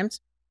 15 times.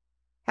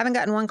 Haven't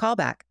gotten one call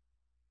back.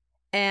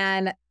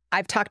 And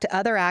I've talked to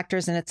other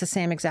actors and it's the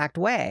same exact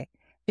way.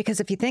 Because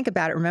if you think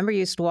about it, remember you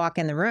used to walk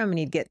in the room and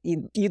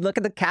you'd look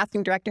at the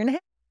casting director and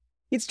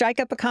you'd strike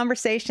up a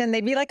conversation.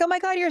 They'd be like, oh my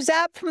God, you're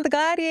Zap from the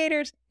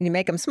Gladiators. And you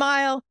make them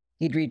smile.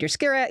 You'd read your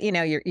script,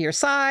 your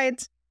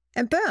sides,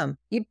 and boom,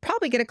 you'd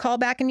probably get a call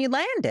back and you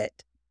land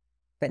it.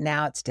 But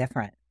now it's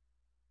different.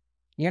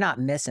 You're not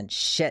missing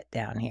shit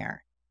down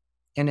here.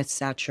 And it's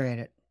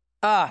saturated.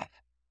 Oh,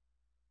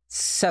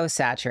 so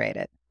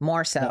saturated.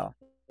 More so.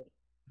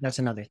 That's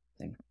another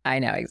thing. I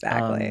know,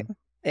 exactly.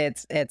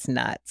 It's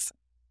nuts.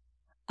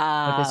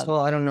 This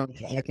whole, I don't know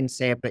if I can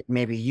say it, but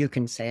maybe you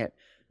can say it.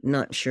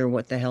 Not sure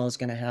what the hell is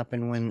going to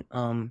happen when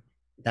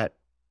that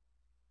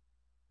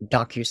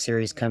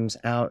docuseries comes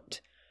out.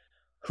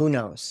 Who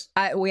knows?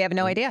 We have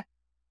no idea.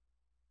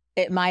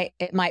 It might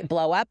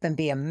blow up and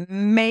be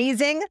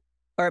amazing,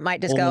 or it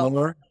might just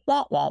go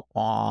wah wah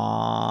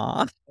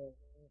wah,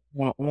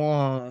 wah,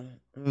 wah,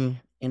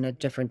 in a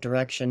different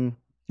direction.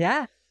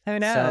 Yeah, who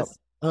knows? So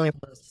I don't even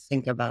want to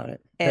think about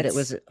it. But it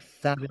was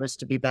fabulous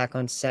to be back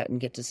on set and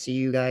get to see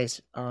you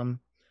guys. Oh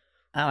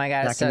my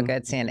God, it's so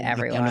good seeing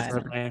everyone.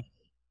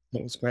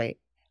 It was great.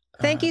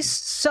 Thank you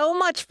so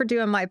much for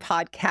doing my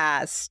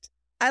podcast.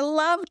 I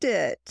loved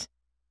it.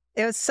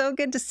 It was so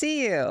good to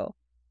see you.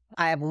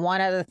 I have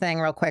one other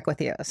thing real quick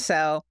with you.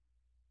 So,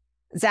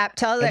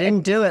 Zap, I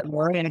didn't do it,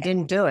 Lori. I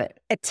didn't do it.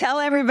 Tell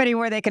everybody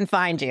where they can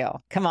find you.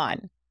 Come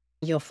on.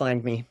 You'll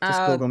find me.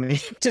 Just Google me.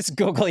 Just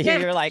Google you.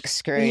 You're like,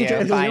 screw you.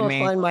 You'll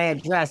find my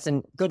address,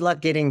 and good luck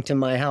getting to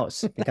my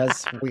house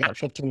because we got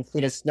 15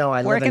 feet of snow.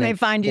 Where can they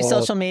find you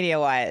social media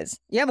wise?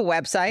 You have a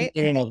website?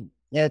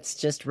 It's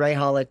just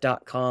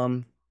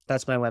rayhollett.com.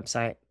 That's my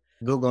website.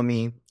 Google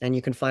me, and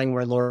you can find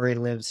where Lori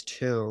lives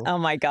too. Oh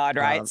my God,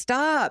 right?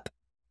 Stop.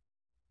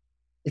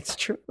 It's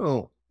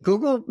true.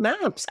 Google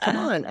Maps. Come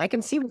on. I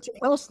can see what your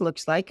house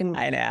looks like, and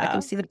I know. I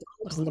can see the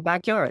dogs in the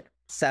backyard.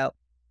 So,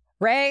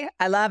 Ray,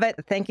 I love it.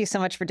 Thank you so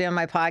much for doing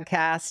my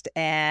podcast.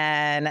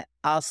 And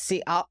you're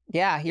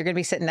going to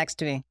be sitting next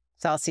to me.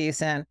 So I'll see you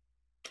soon.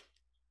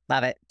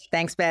 Love it.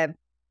 Thanks, babe.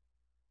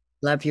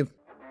 Love you.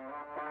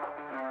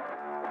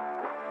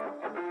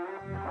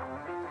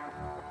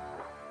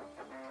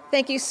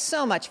 Thank you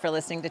so much for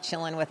listening to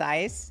Chillin' with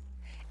Ice.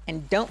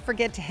 And don't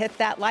forget to hit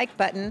that like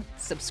button,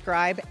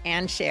 subscribe,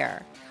 and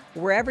share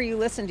wherever you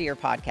listen to your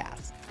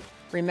podcast.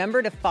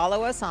 Remember to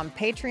follow us on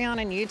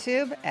Patreon and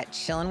YouTube at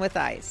Chillin' with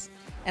Ice.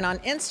 And on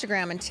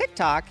Instagram and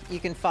TikTok, you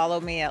can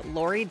follow me at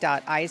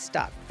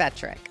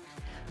lori.ice.fetrick.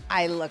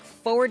 I look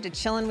forward to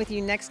chilling with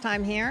you next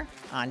time here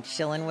on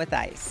Chillin' with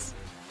Ice.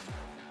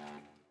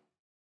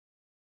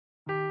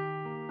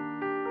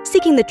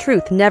 Seeking the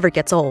truth never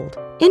gets old.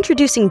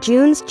 Introducing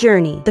June's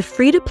Journey, the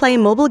free-to-play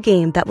mobile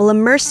game that will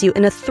immerse you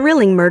in a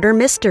thrilling murder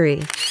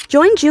mystery.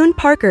 Join June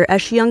Parker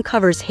as she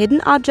uncovers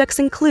hidden objects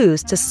and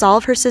clues to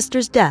solve her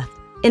sister's death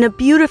in a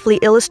beautifully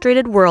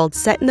illustrated world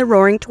set in the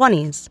Roaring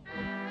 '20s.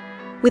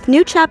 With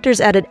new chapters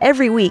added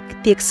every week,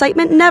 the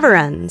excitement never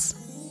ends.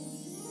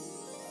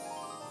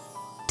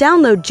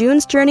 Download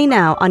June's Journey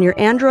now on your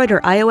Android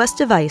or iOS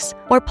device,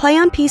 or play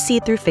on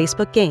PC through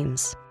Facebook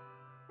Games.